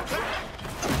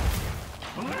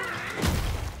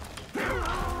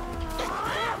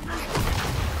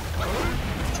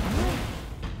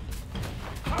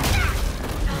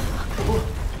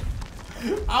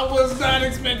 I was not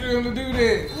expecting him to do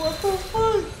that. What the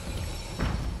fuck?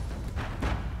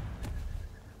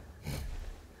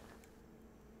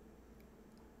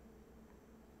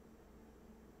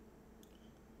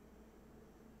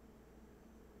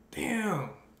 Damn.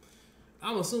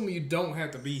 I'm assuming you don't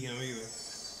have to beat him either.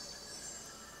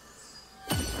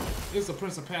 It's a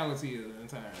principality of the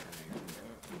entire thing.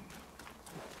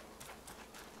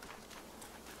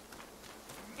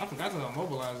 I forgot to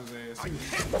immobilize his ass too.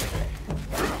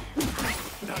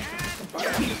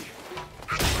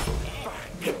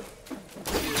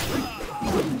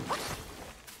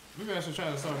 Maybe I should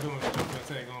try to start doing a jumping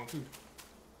attack on too.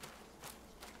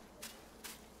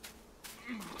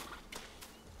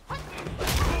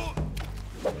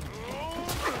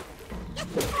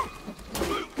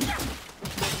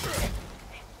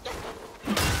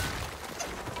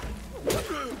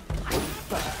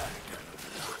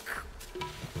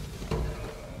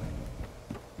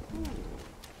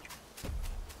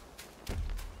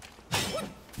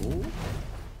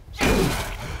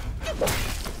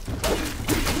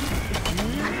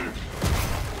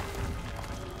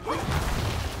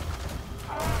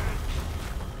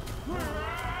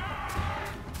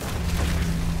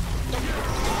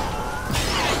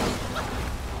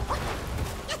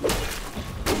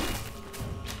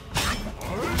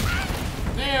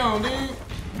 Damn, dude.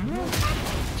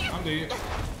 I'm dead.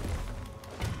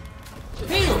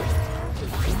 Heal!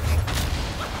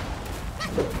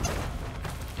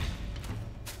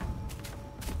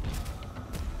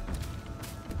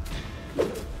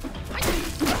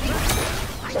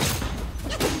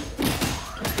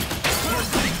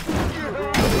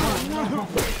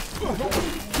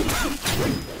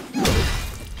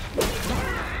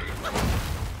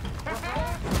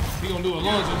 He gonna do a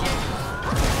lunge and jump.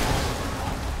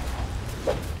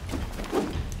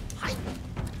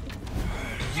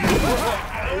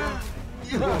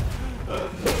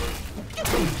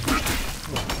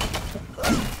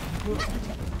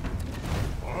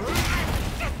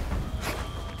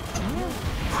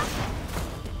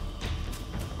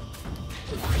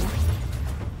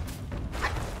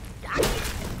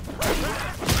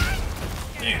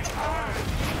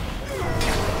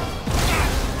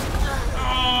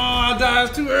 Oh, I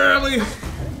died too early.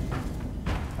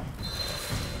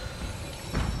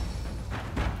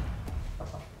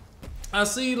 I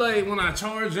see, like, when I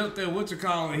charge up that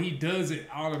whatchamacallit, he does it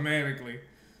automatically.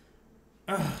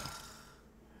 Ugh.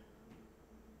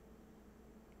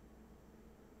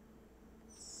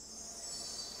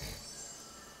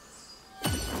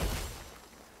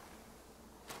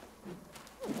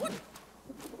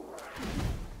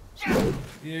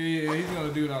 Yeah, he's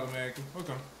gonna do it automatically.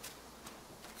 Okay.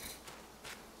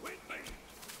 With me.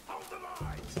 Hold the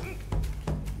line.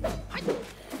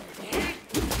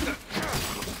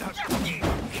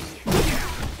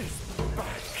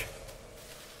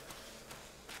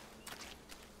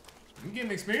 I'm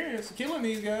getting experience killing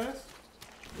these guys.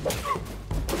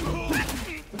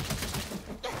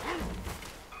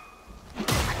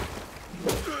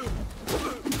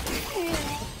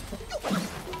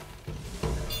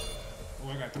 Oh,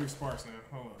 I got 3 sparks now.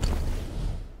 Hold on.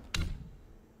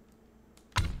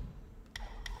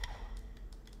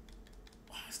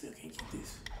 Oh, I still can't get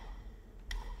this.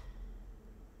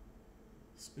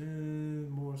 Spend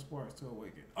more sparks to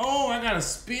awaken. Oh, I gotta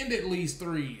spend at least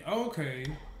 3. Okay.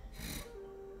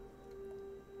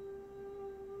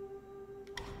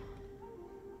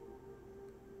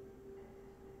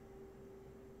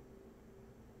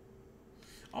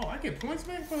 Oh, I get points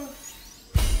back for.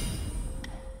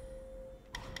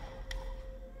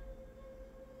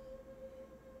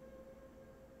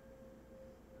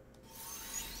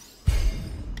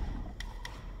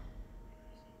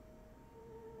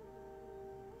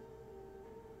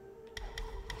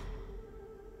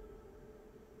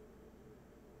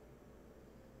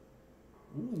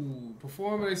 Ooh,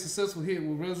 perform a successful hit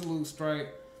with resolute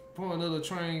strike. Perform another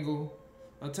triangle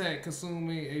attack,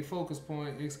 consuming a focus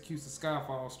point. Executes the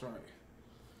skyfall strike.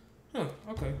 Huh?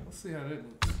 Okay, let's see how that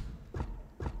looks.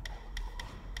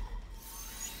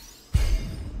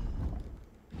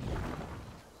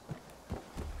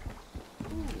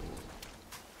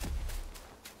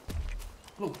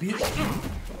 Little bitch.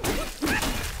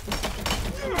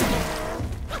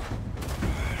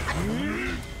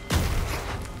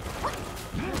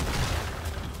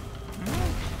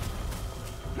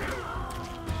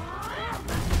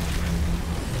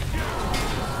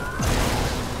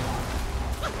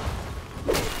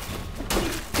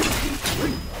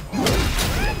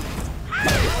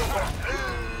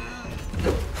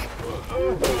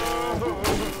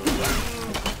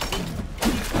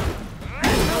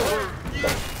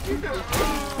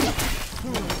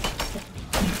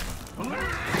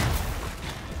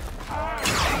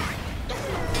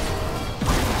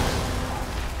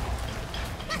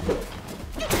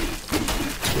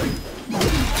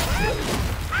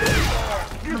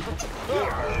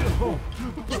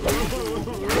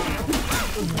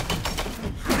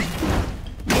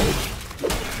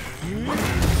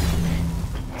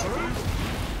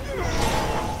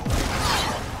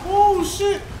 Oh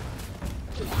shit!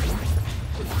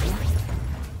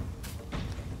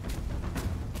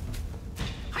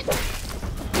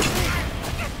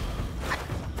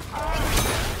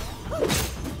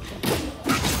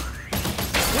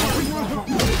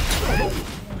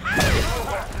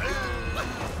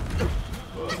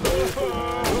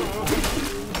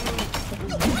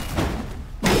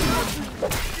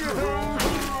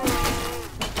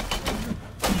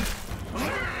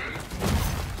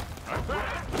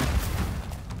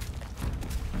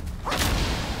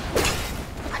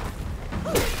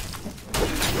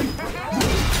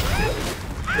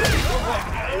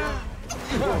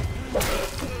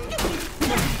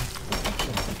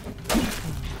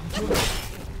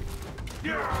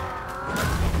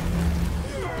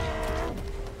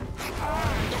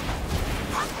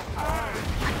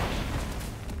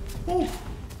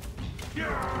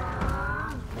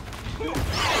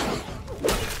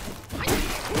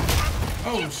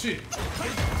 Oh shit.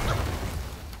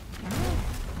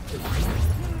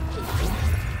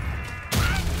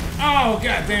 Oh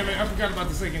god damn it, I forgot about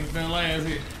the second the last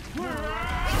hit.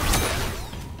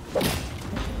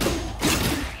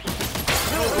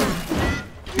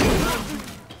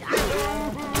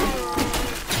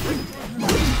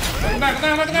 Knock it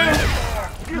down, knock it down!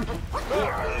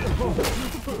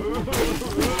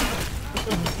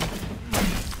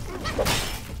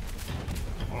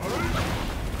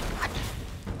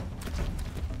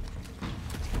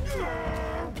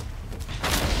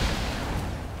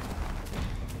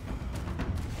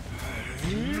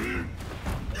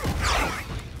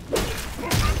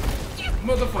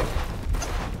 Motherfucker.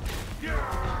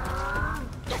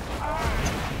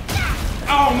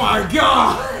 Oh my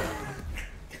god!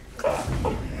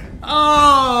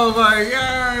 Oh my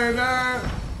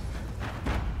god!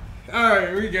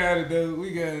 Alright, we got it, dude.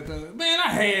 We got it, dude. Man, I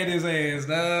had his ass,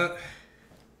 dog.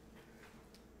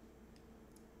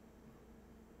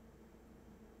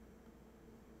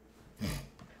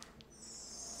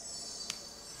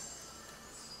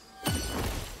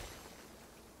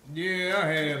 Yeah, I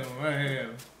had him. I had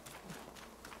him.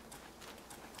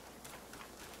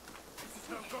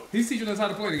 He's teaching us how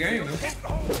to play the game, though.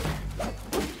 Oh,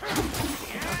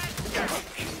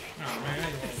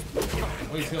 man.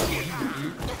 Always helping you,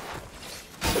 dude.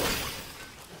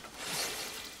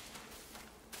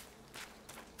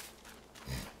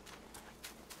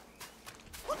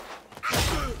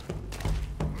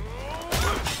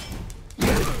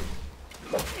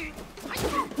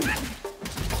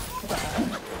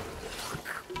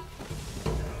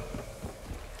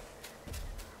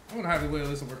 I wonder how well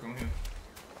this will work on him.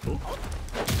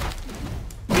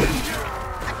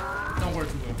 Don't work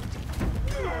too well.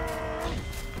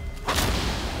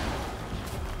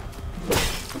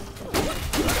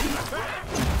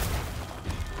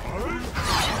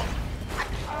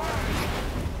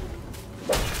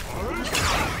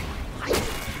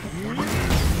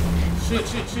 Shit.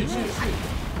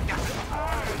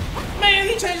 Man,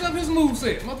 he changed up his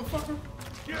moveset, motherfucker.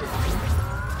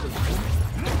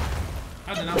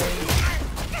 I did not win this.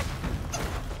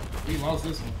 We lost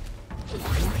this one.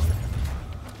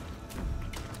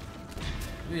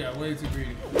 We got way too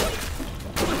greedy.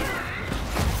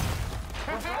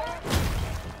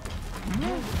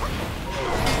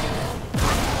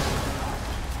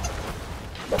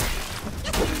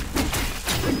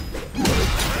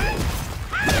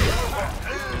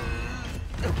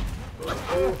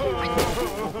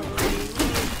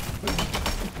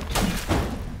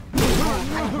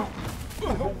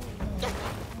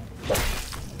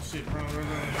 Shit, bro,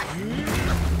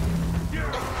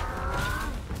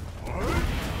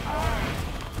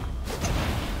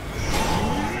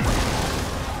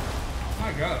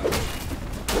 my God.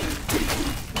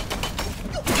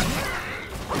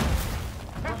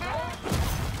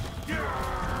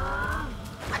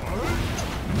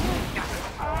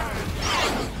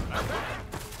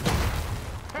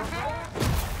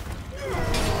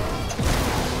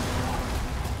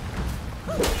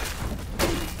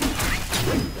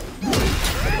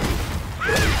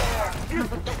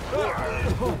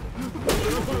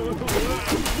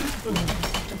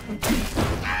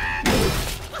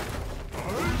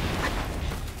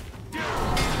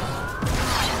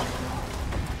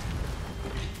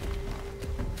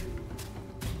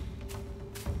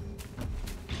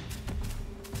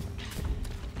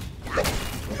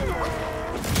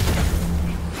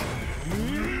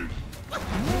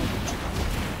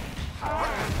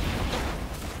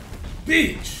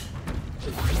 Bitch!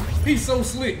 He's so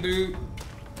slick, dude.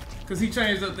 Cause he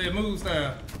changed up that move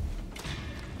style.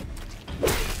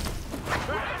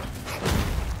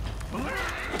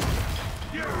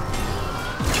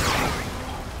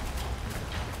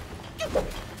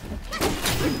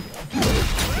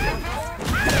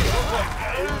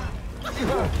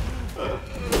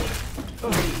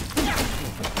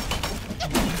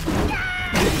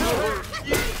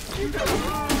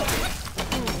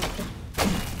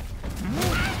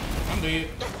 I'm dead.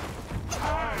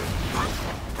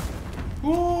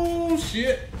 Oh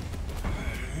shit.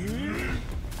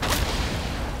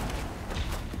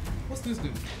 What's this do?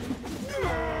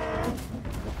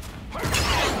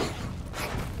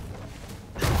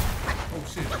 Oh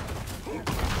shit.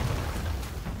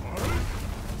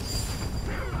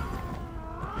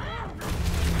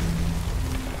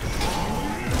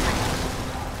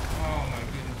 Oh my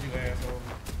goodness, you asshole.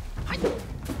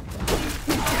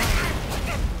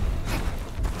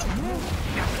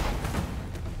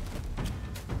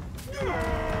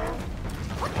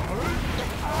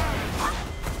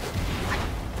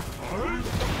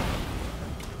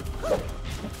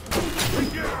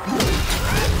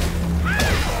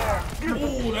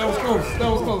 Ooh, that was close.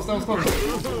 That was close. That was close.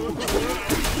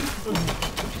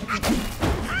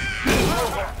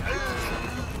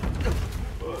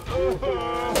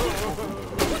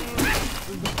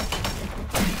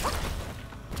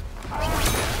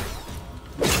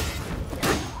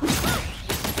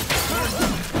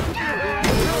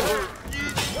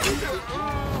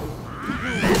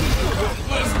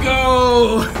 Let's go.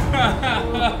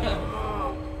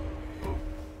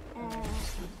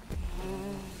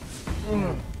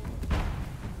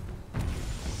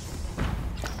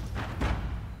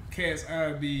 Cat's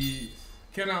eye beads.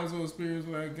 Can I also experience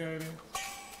what I got in?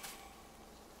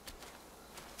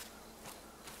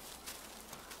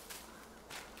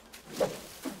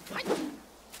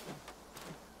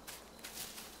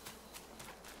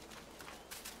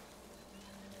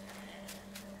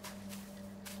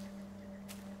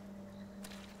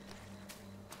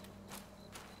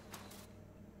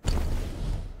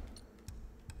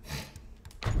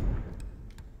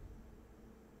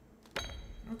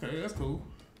 Okay, that's cool.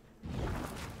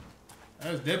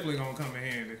 That's definitely gonna come in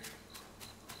handy.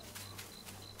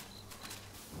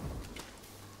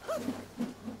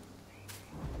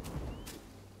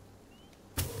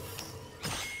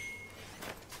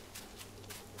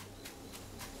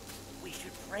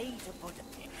 to put a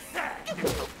pin.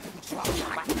 Drop your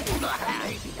weapon.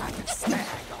 Maybe I can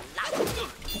spare your life.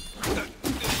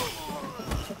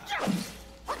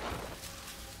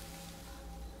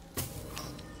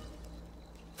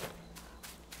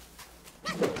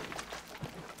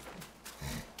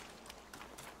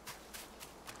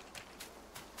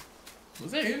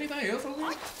 Was there anything else over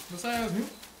here besides him?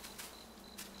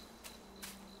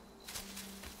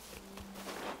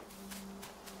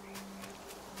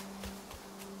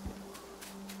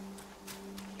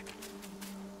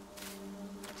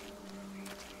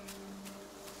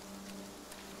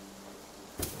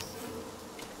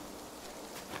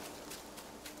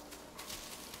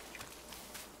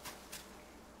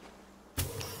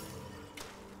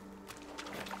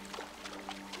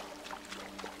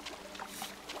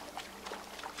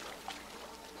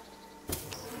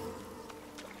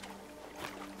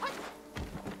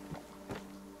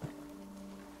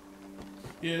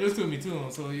 Yeah, this took me too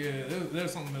long, so yeah,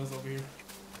 there's something else over here.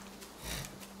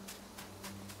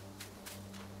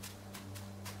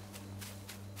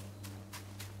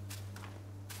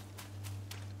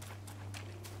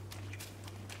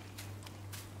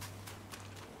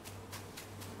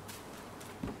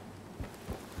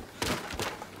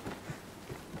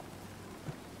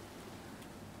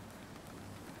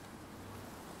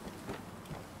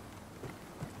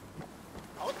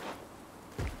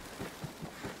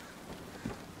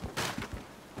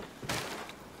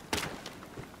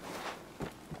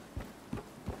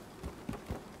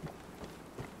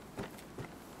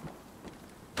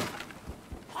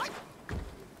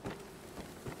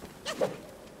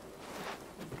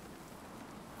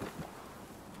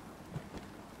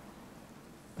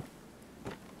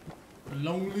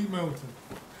 Lonely Mountain.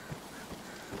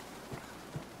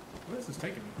 Where is this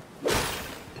taking me?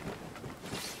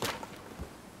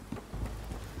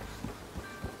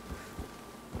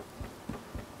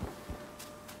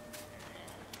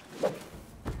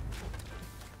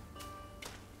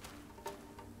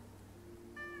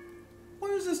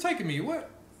 Where is this taking me? What?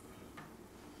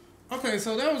 Okay,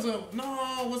 so that was a...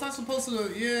 No, was I supposed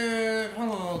to... Yeah,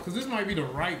 hold on, because this might be the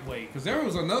right way. Because there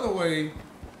was another way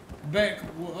back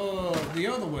the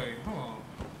other way. Hold on.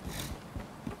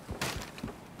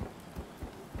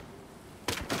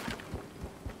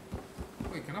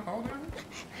 Wait, can I fall down here?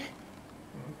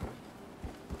 Oh, okay.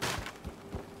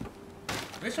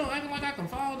 They sure acting like I can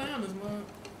fall down this mud.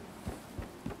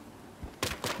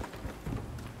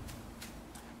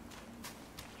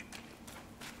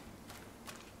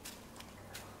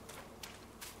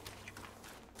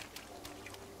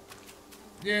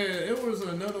 Yeah, it was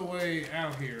another way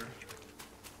out here.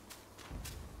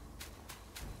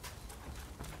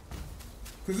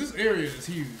 Cause this area is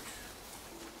huge.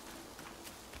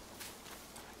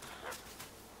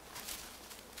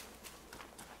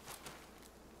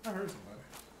 I heard somebody.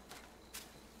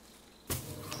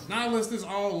 Not unless this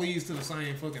all leads to the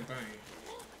same fucking thing.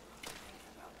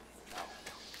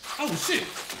 Oh shit!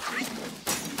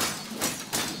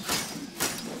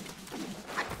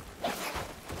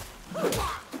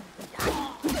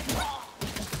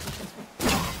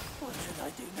 What should I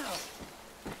do now?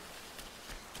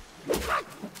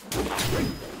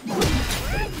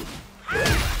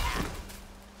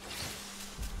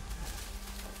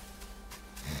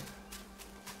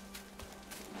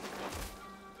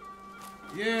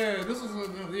 Yeah, this was a,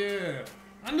 yeah.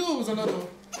 I knew it was another,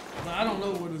 but I don't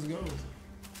know where this goes.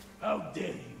 How dare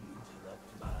you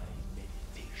interrupt my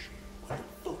meditation? What a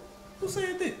fool! Who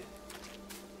said that?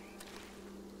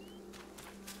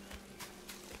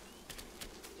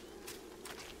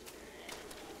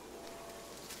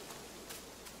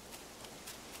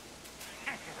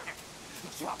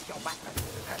 Drop your weapon,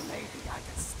 and maybe I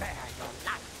can spare your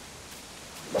life.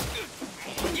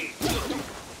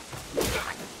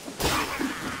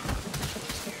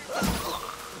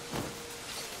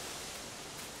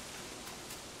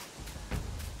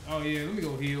 Oh yeah, let me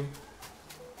go heal.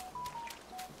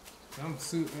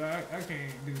 I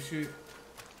can't do shit.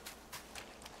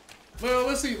 Well,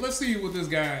 let's see what this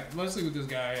guy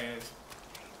has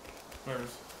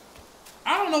first.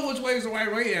 I don't know which way is the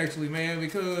right way actually, man,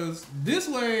 because this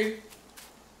way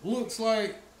looks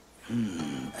like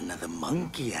Another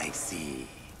monkey, I see.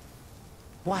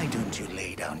 Why don't you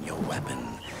lay down your weapon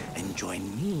and join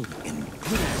me in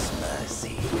Buddha's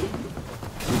mercy?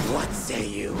 What say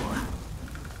you?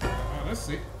 oh, let's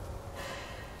see.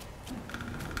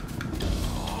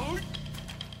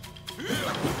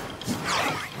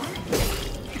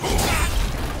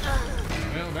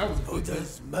 Well, that was a good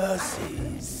Buddha's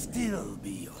mercy still be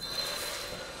your...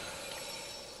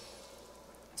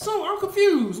 So I'm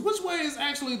confused. Which way is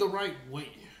actually the right way?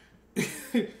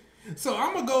 So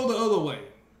I'm gonna go the other way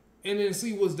and then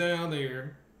see what's down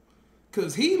there.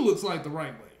 Cause he looks like the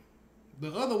right way.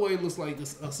 The other way looks like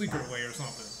a secret way or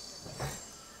something.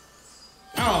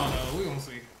 I don't know. We're gonna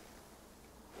see.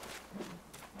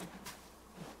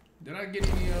 Did I get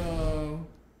any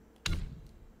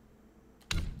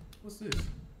what's this?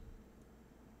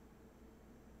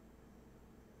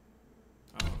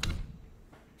 Oh, okay.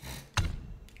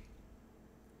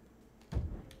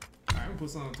 Alright, I'm gonna put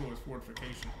something towards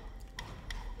fortification.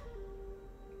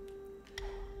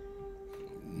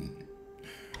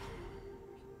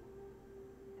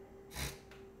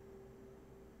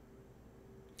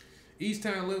 Each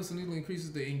time level significantly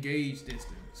increases the engage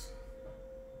distance.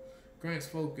 Grants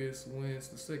focus wins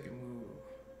the second move.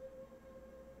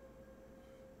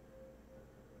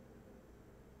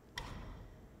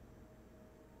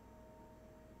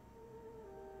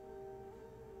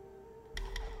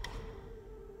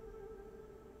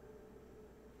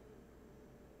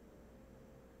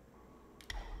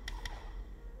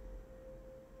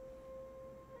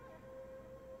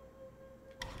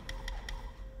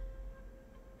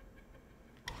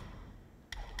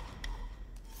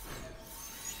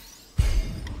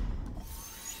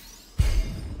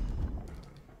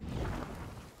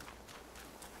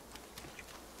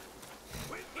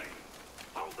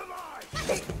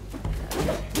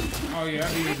 Oh yeah,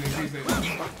 I need to increase that.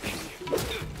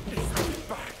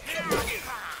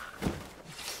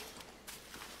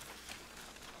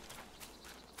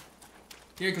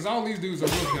 Yeah, because all these dudes are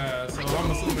wolf guys, so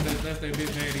I'm assuming that that's their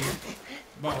big daddy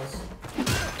boss.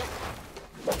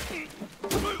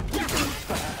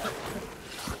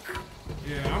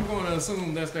 Yeah, I'm going to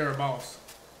assume that's their boss.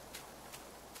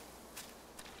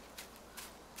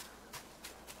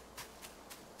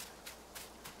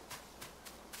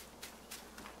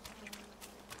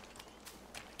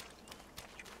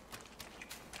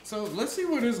 So let's see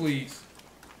where this leads.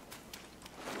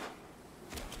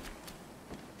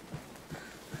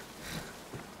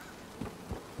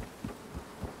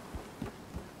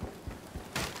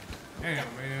 Damn,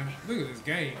 man. Look at this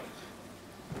game.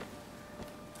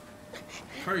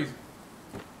 Crazy.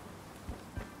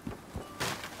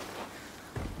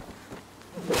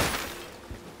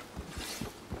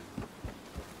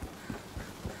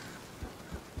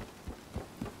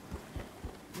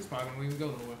 This probably don't even go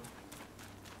nowhere.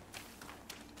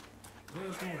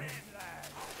 Where's going?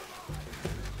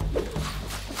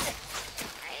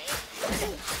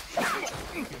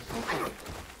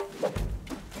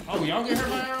 Oh, y'all get hurt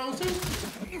by arrows too?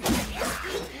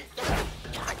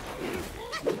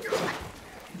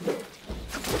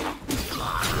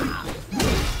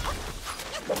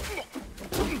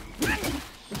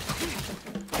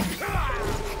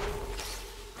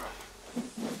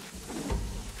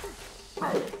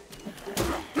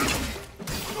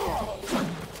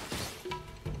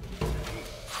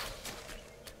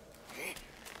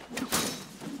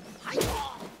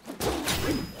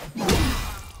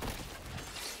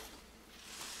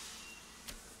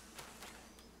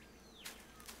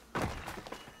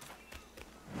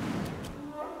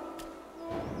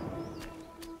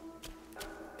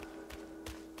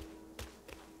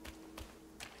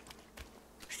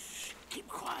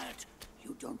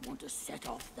 Don't want to set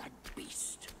off that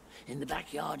beast. In the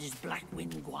backyard is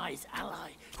Blackwind Gwai's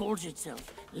ally, calls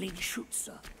itself Lady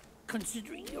Schutzer.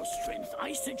 Considering your strength,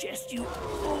 I suggest you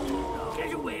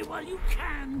get away while you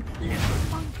can, little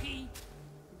monkey.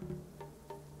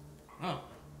 Oh.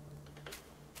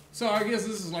 So I guess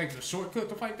this is like the shortcut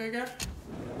to fight that guy?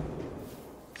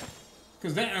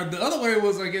 Cause that the other way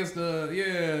was, I guess, the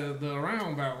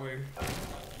roundabout way.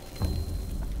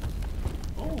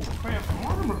 Oh, crap,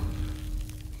 armor.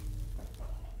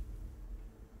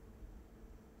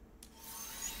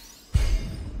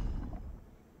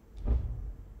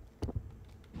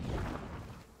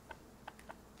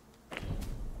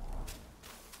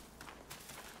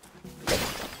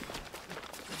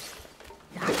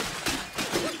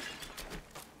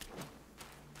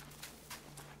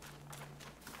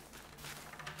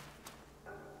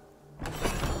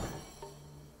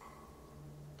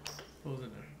 What was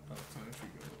in there? Oh, time tree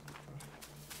goes.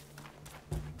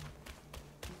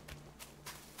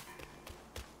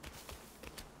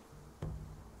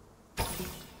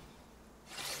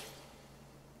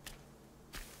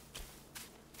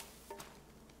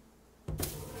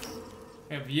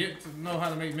 Have yet to know how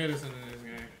to make medicine in this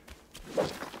game.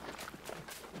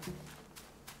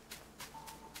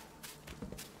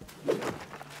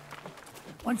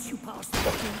 Once you pass the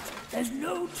gate, there's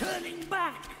no turning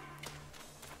back.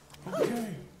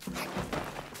 Okay.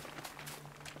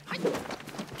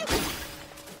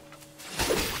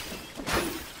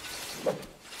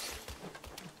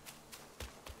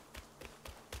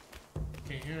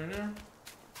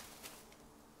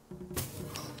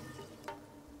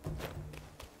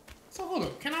 Hold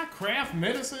up, can I craft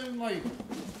medicine? Like,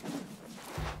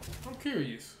 I'm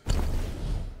curious. Let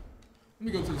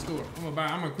me go to the store. I'm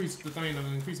gonna increase the thing. I'm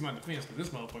gonna increase my defense because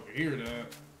this motherfucker here, dog.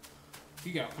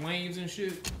 He got flames and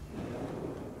shit.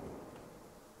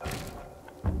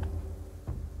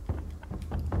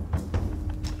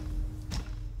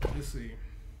 Let's see.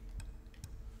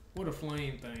 What are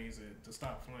flame things at to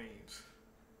stop flames?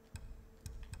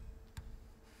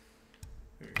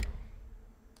 There you go.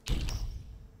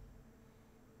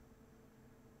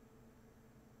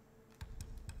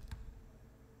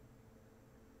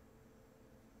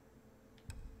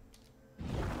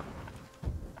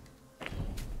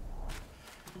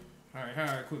 Alright, how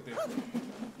do I equip that?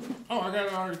 Oh, I got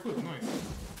it already equipped. Nice.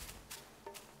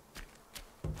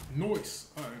 Nice.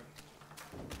 Alright.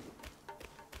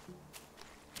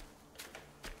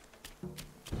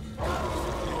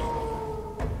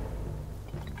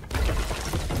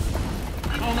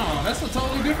 Oh no, that's a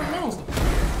totally different monster.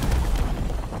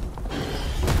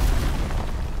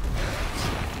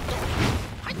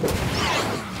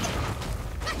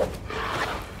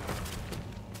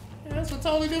 Yeah, that's a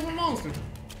totally different monster.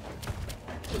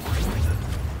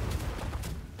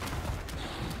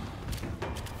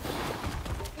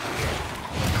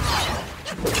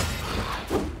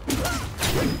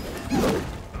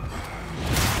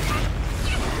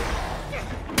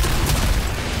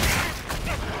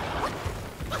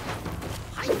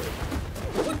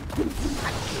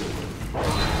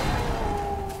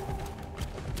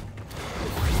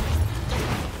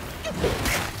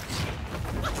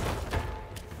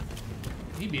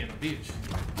 He being a bitch.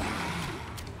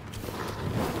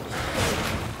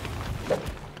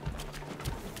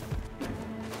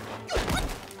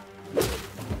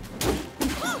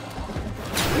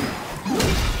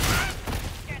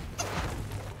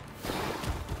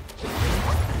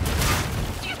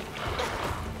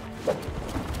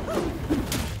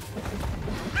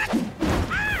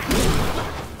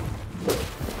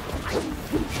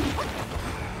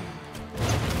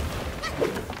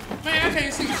 Man, I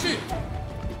can't see shit.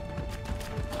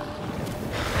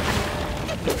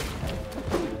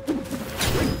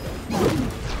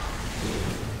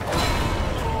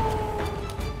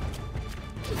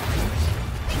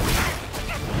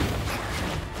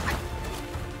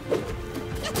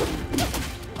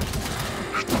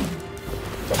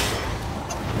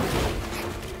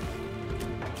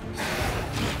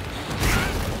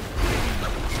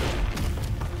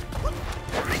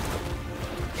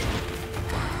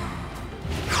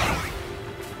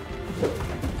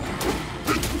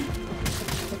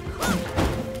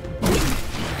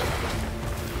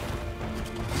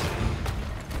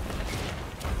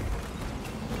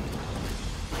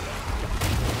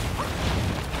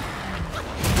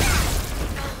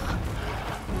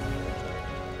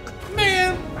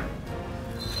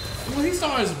 When he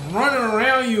starts running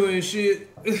around you and shit.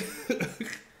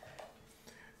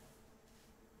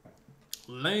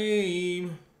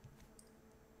 Lame.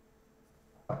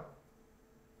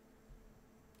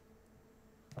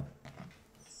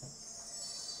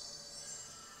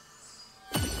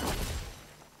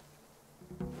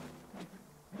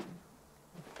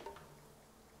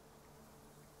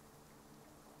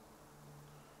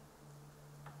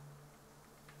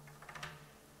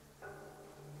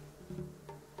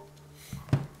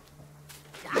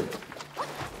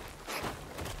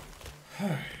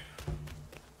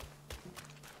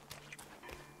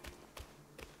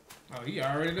 Oh, he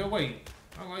already there waiting.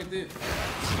 I like that.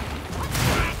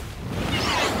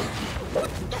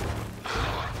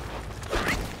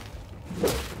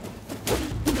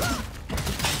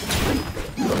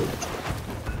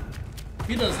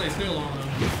 He doesn't stay still long though.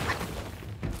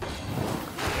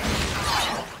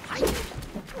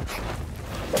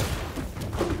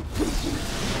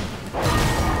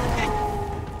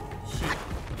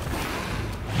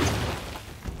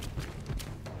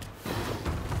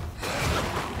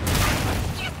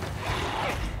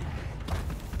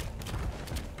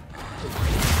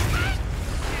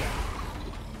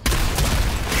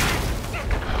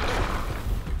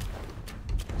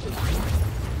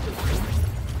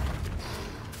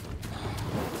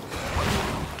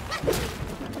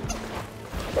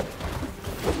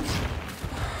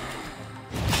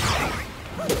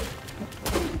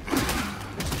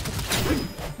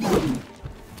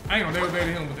 I ain't gonna never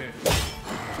beat him with that.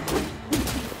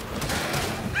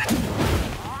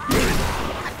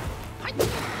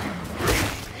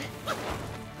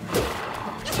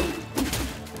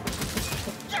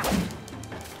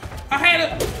 I had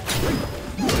it!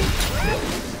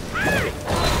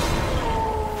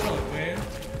 Oh, man.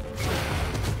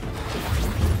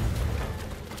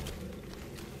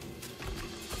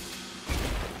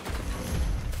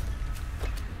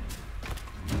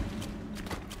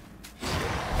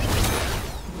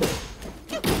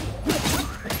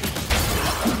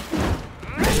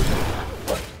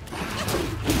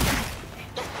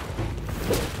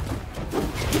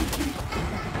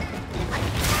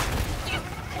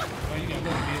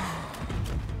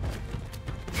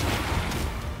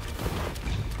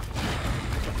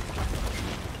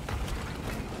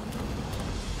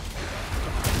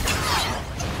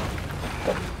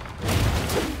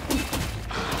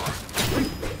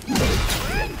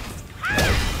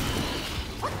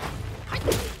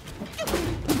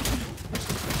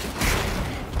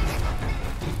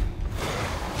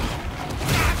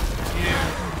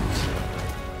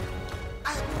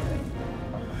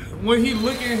 When he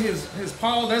licking his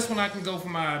paw, that's when I can go for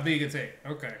my big attack.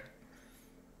 Okay.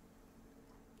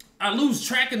 I lose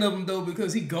tracking of him though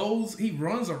because he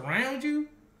runs around you.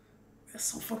 That's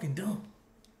so fucking dumb.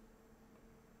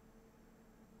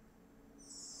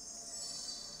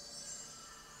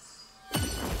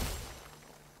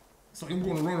 So I'm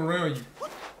gonna run around you.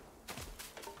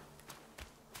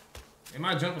 And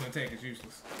my jumping attack is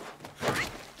useless.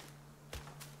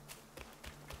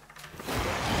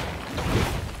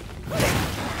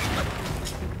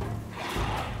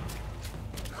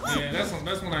 Yeah,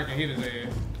 that's when I can hit his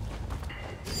ass.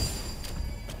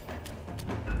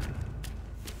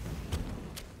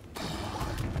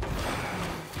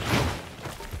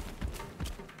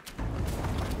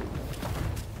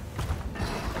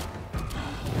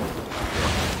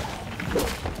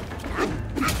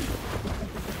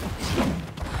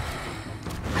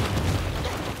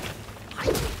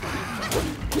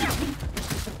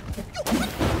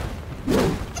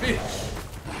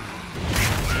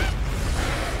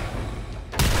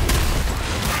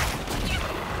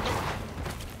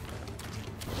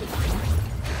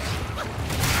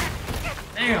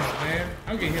 Damn, man.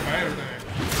 I'm getting hit by everything.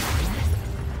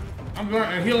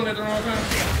 I'm healing at the wrong time.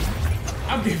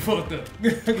 I'm getting fucked up. I'm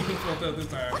getting fucked up this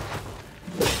time.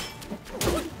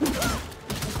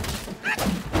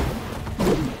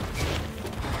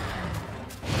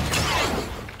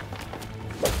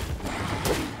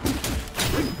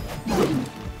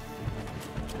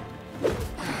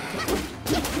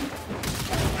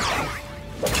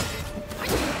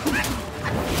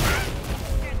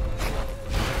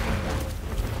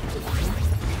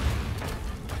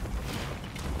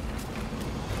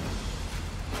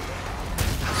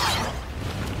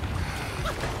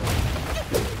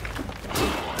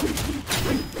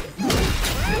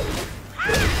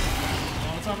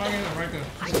 Right there.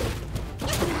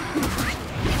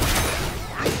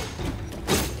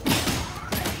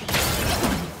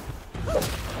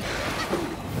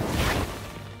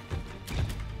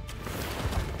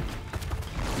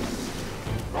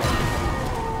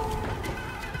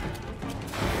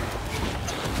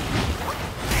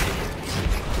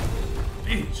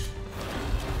 Bitch.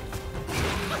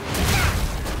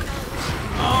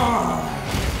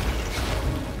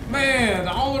 Man,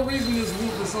 the only reason this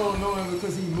loop is so annoying is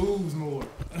because he moves more.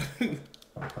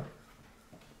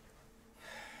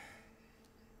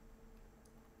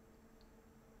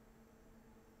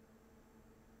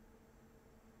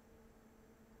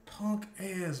 Punk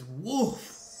ass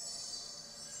wolf.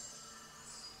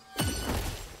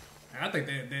 I think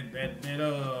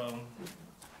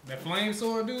that flame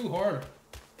sword dude harder.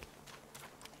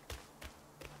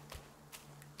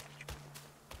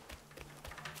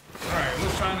 Alright,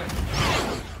 let's try it.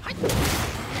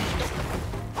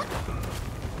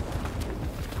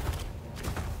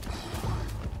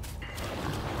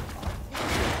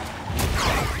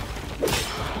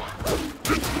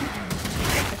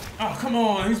 Oh, come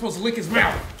on. He's supposed to lick his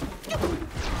mouth.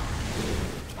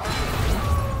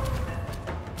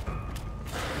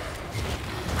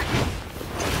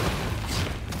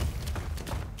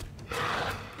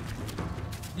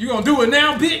 You gonna do it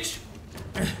now, bitch?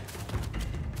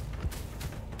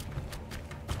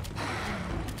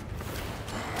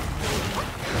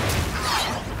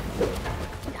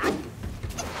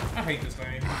 I hate this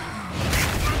thing.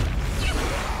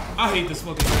 I hate this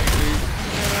fucking thing, dude.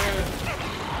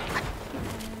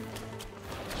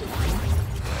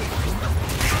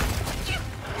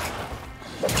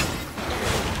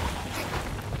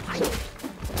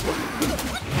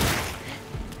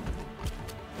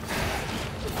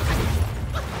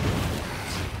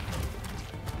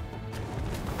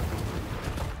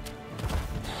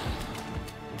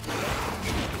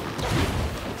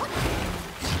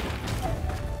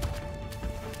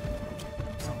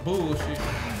 Bullshit.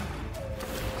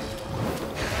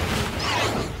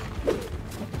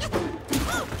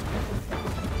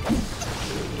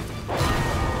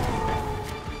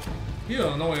 You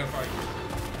don't know if I.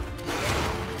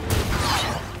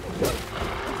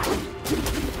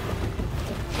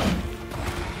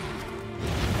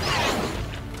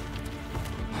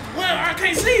 Well, I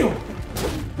can't see him,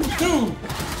 dude.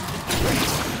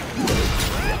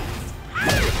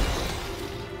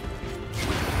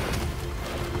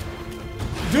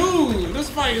 Dude, this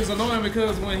fight is annoying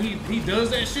because when he does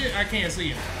that shit, I can't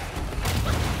see him.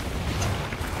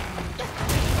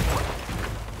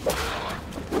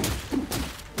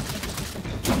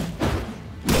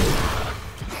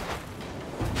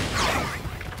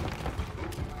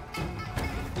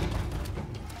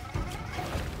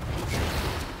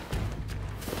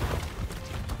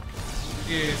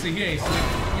 Yeah, see, he ain't sleep.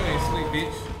 You ain't sleep,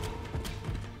 bitch.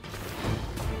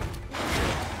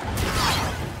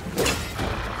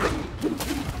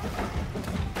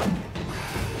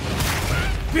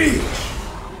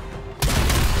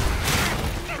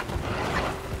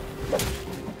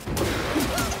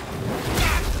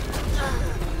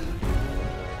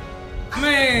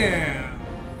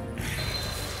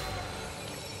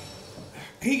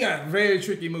 very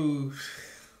tricky moves.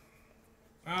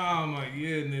 Oh my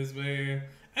goodness, man.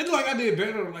 I feel like I did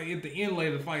better like at the end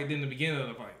later of the fight than the beginning of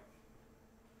the fight.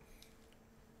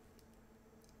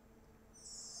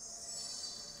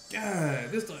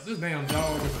 God, this damn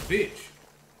dog is a bitch.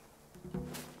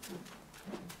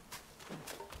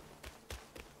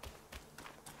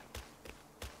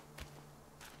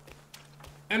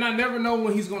 And I never know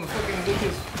when he's gonna fucking whip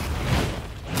his.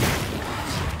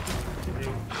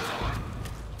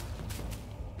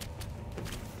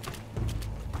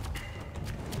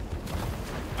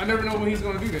 I never know when he's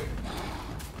gonna do that.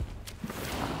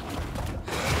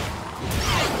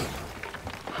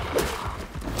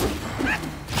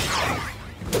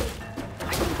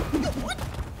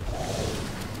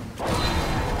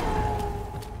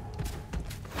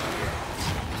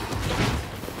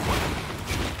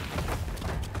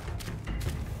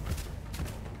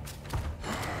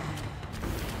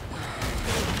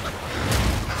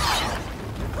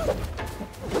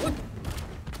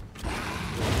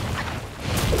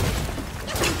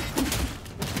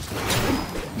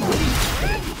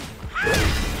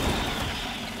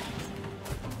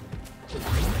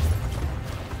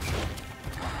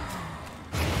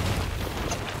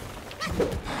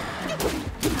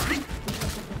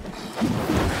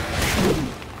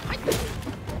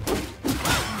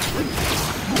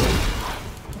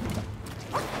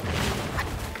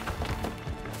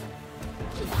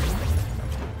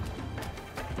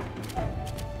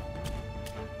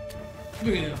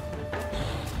 Look at him.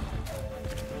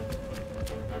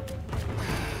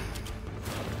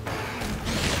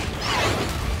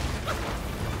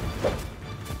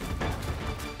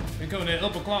 Here comes that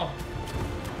upper claw.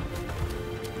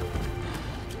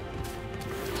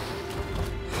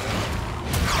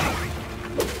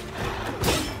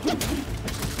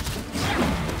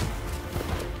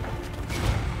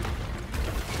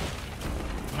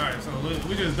 Alright, so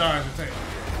we just dodged the tail.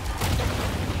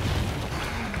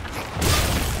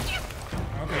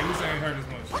 Okay, at least I ain't hurt as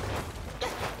much.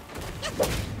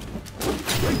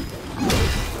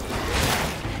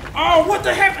 Oh, what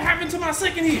the heck happened to my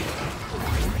second hit?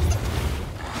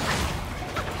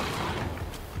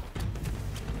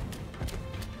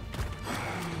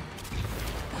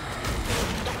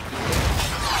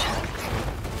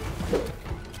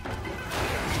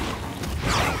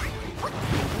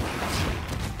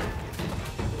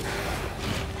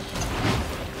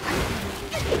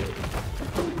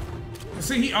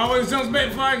 See, he always jumps back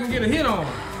before I can get a hit on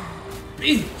him.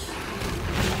 Bitch.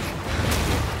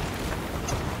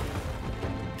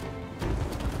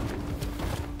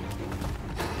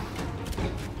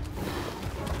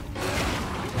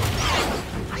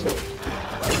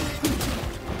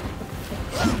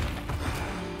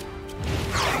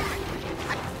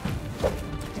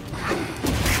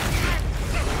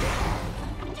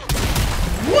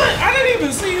 What? I didn't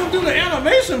even see him do the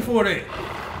animation for that.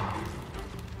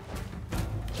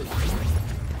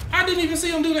 I didn't even see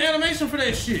him do the animation for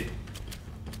that shit.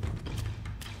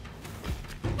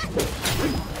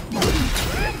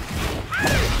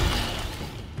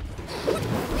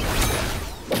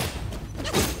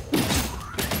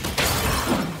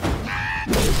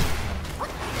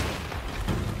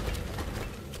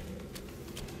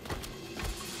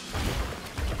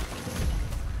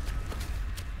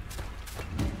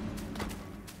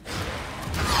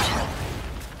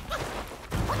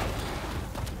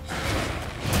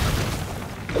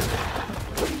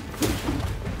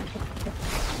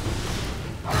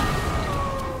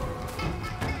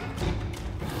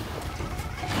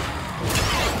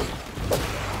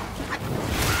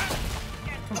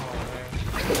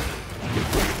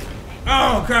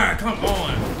 Oh God, come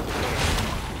on.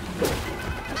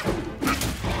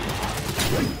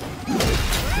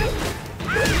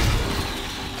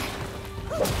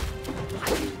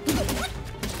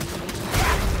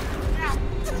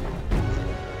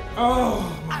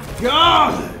 Oh my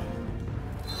God.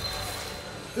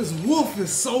 This wolf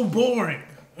is so boring.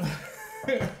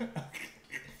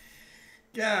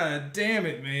 God damn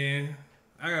it, man.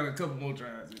 I got a couple more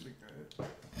tries.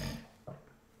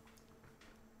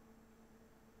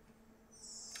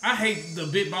 I hate the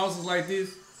big bosses like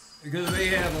this because they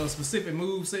have a specific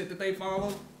move set that they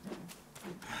follow.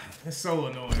 It's so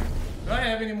annoying. Do I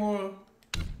have any more?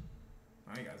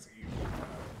 I ain't gotta see you.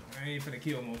 I ain't finna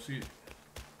kill more shit.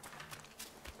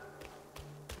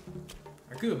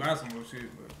 I could buy some more shit,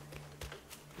 but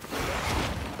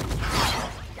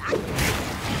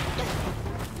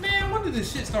man, when did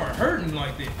this shit start hurting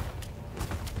like that?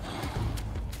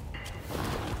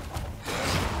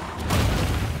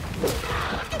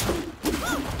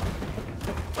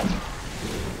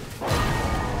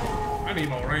 I need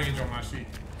more range on my shit.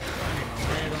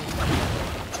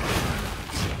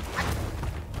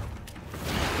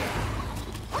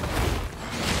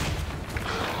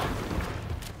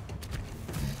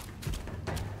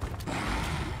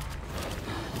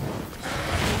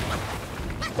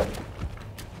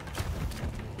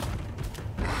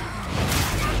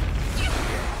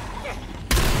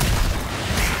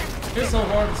 It's so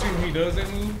hard to see when he does that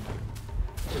move.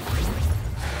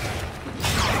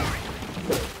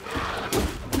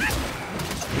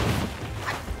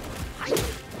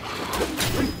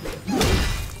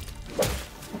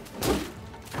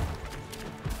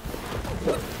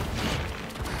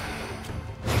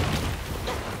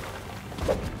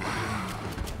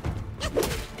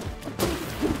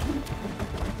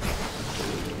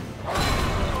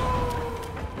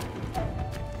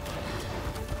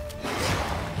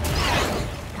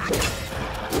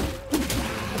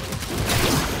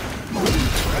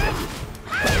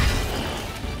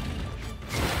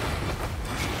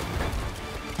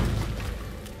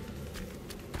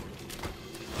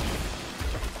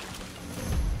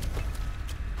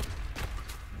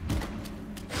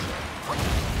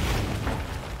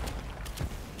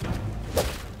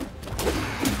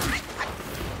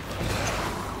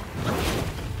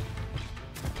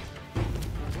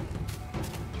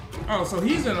 Oh, so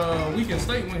he's in a weakened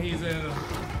state when he's in a...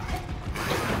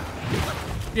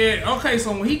 Yeah, okay,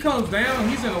 so when he comes down,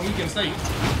 he's in a weakened state.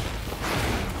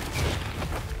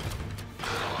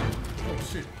 Oh,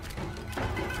 shit.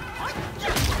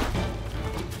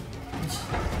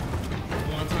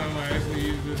 One time I actually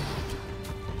used this.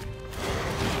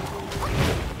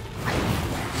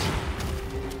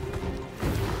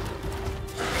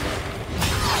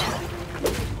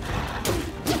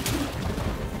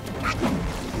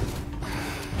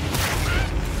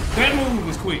 That move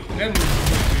was quick. That move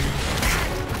was quick,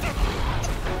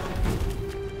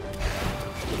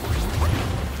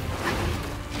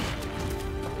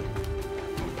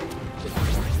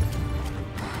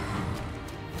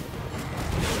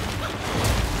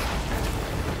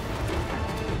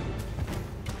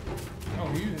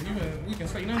 dude. We can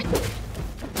say nothing.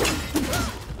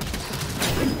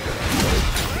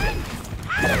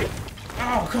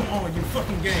 Oh, come on, you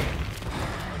fucking game.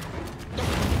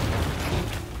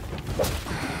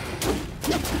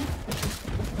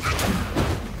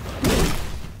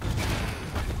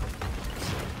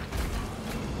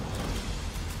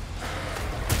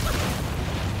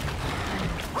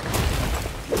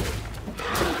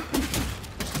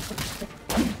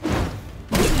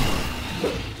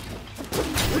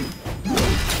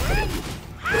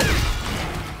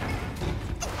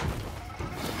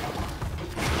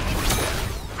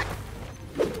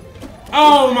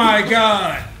 Oh my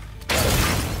god!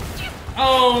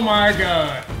 Oh my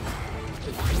god!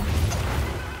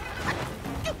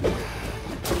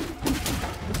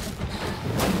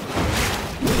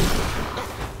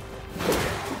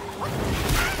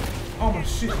 Oh my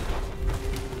shit!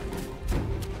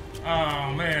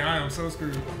 Oh man, I am so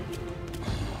screwed.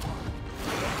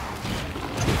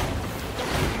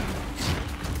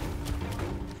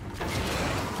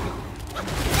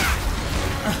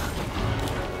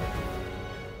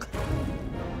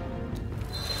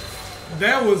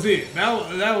 That was it.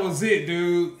 That was it,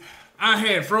 dude. I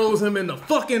had froze him in the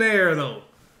fucking air, though.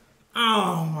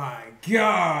 Oh my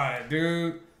god,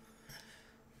 dude.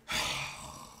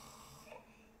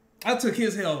 I took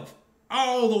his health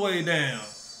all the way down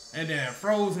and then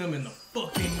froze him in the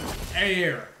fucking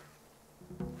air.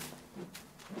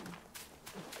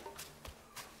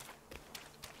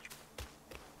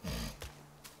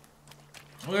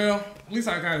 Well, at least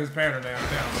I got his pattern down.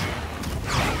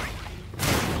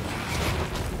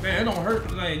 Man, it don't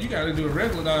hurt. Man, you gotta do a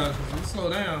regular dodge. You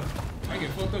slow down, I get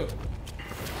fucked up.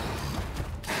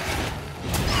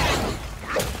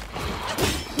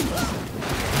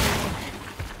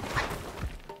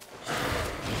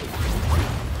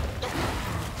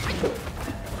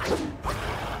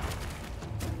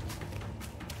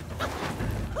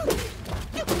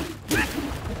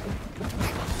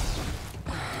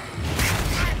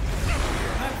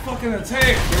 That fucking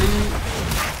attack, dude.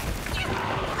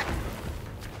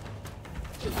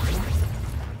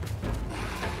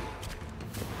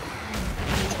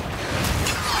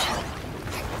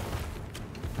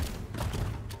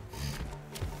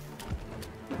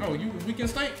 Oh, you weakened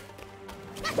state?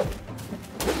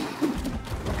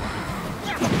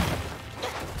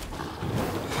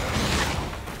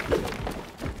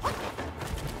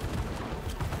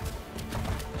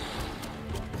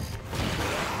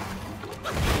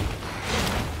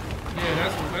 Yeah,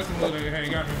 that's the move that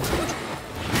had got me.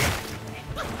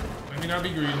 Let me not be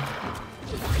greedy.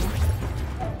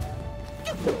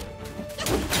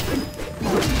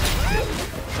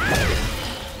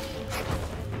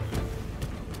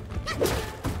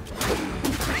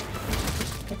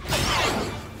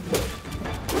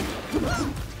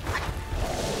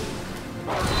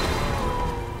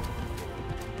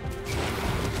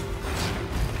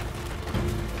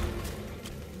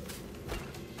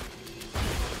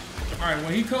 Alright,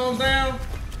 when he comes down,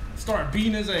 start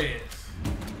beating his ass.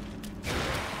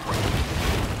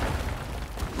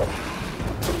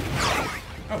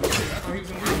 Oh shit, I thought he was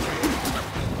in weakened state.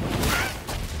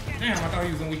 Damn, I thought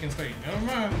he was in weakened state. Never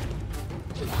mind.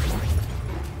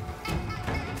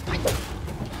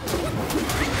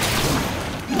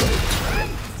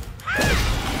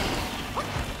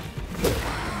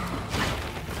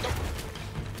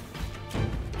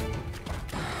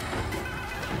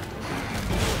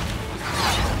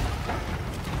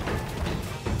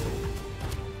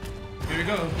 Here we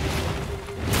go.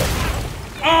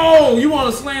 Oh, you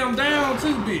want to slam down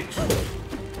too, bitch.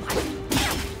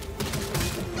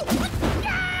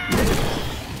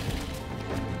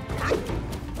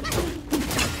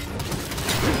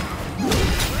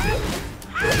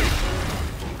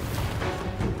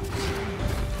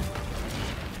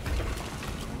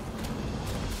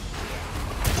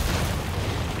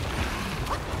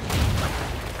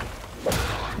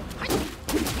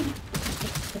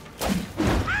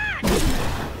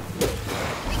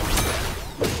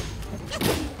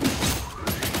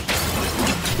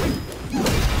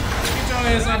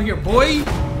 Out here, boy.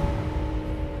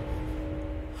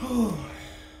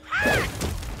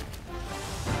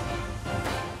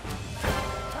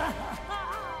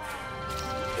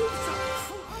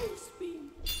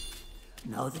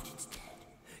 Now that it's dead,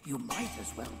 you might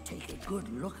as well take a good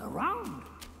look around.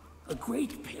 A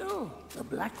great pill the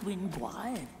Black-winged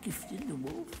Guai gifted the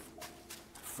wolf.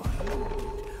 Finding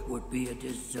it would be a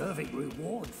deserving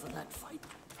reward for that fight.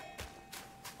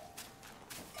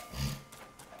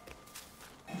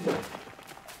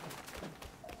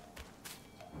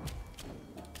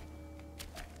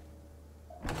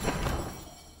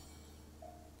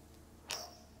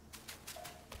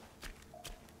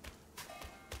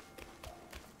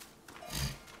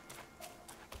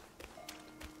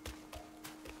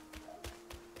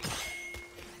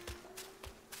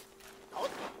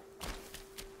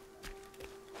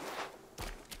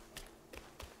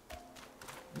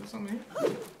 Something here.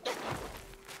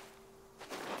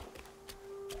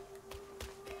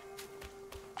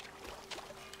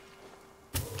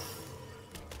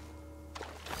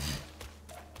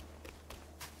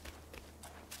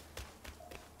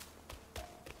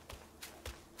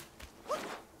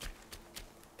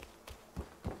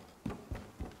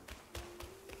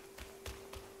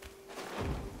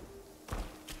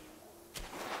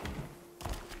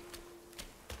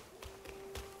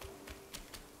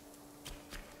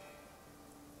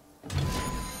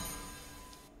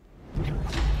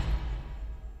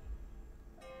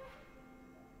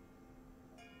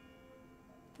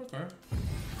 Okay.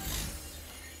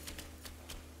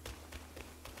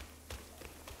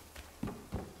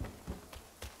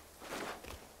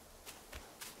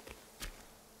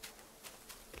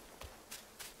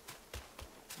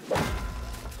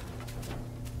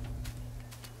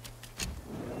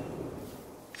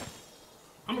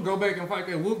 I'm gonna go back and fight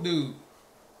that Wook dude.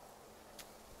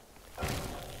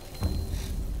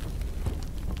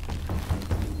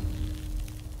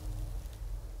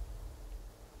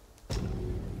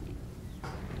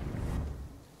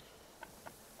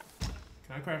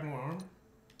 Can I craft more armor?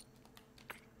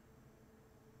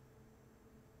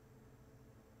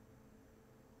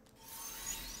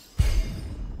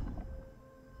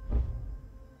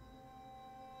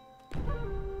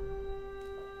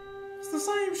 It's the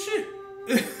same shit.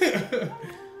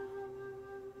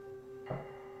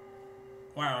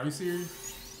 Wow, are you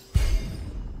serious?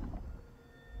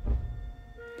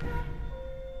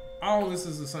 All this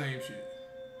is the same shit.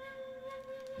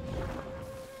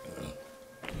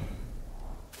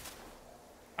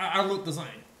 I look the same.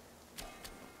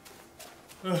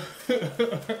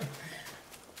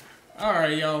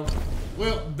 Alright, y'all.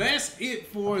 Well, that's it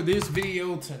for this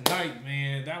video tonight,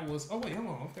 man. That was... Oh, wait, hold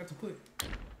on. I forgot to put...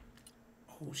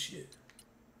 Oh, shit.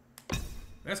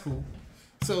 That's cool.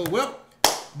 So, well,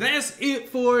 that's it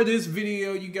for this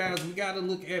video, you guys. We got to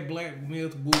look at Black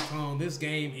Myth Wukong. This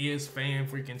game is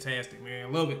fan-freaking-tastic,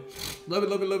 man. Love it. Love it,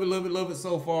 love it, love it, love it, love it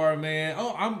so far, man.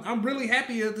 Oh, I'm really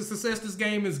happy at the success this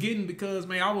game is getting because,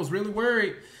 man, I was really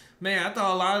worried. Man, I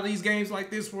thought a lot of these games like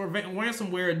this were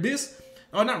ransomware. This,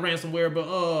 oh, not ransomware, but,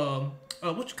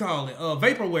 what you call it?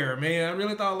 Vaporware, man. I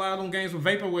really thought a lot of them games were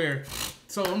vaporware.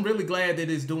 So I'm really glad that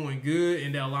it's doing good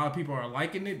and that a lot of people are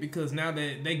liking it because now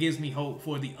that gives me hope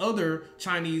for the other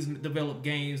Chinese developed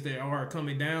games that are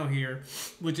coming down here,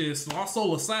 which is Lost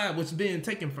Soul Aside, which has been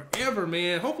taking forever,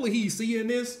 man. Hopefully he's seeing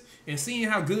this and seeing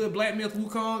how good Black Myth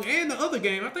Wukong and the other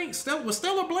game, I think was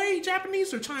Stellar Blade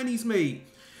Japanese or Chinese made?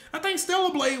 I think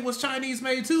Stellar Blade was Chinese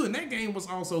made too, and that game was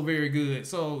also very good.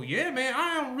 So yeah, man,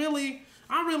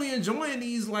 I'm really enjoying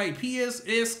these like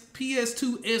PS2-esque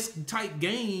type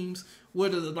games where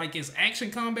like it's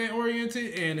action combat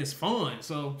oriented and it's fun.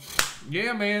 So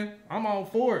yeah, man, I'm all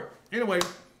for it. Anyway,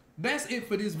 that's it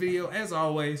for this video. As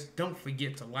always, don't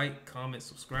forget to like, comment,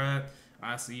 subscribe.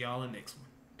 I'll see y'all in the next one.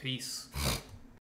 Peace.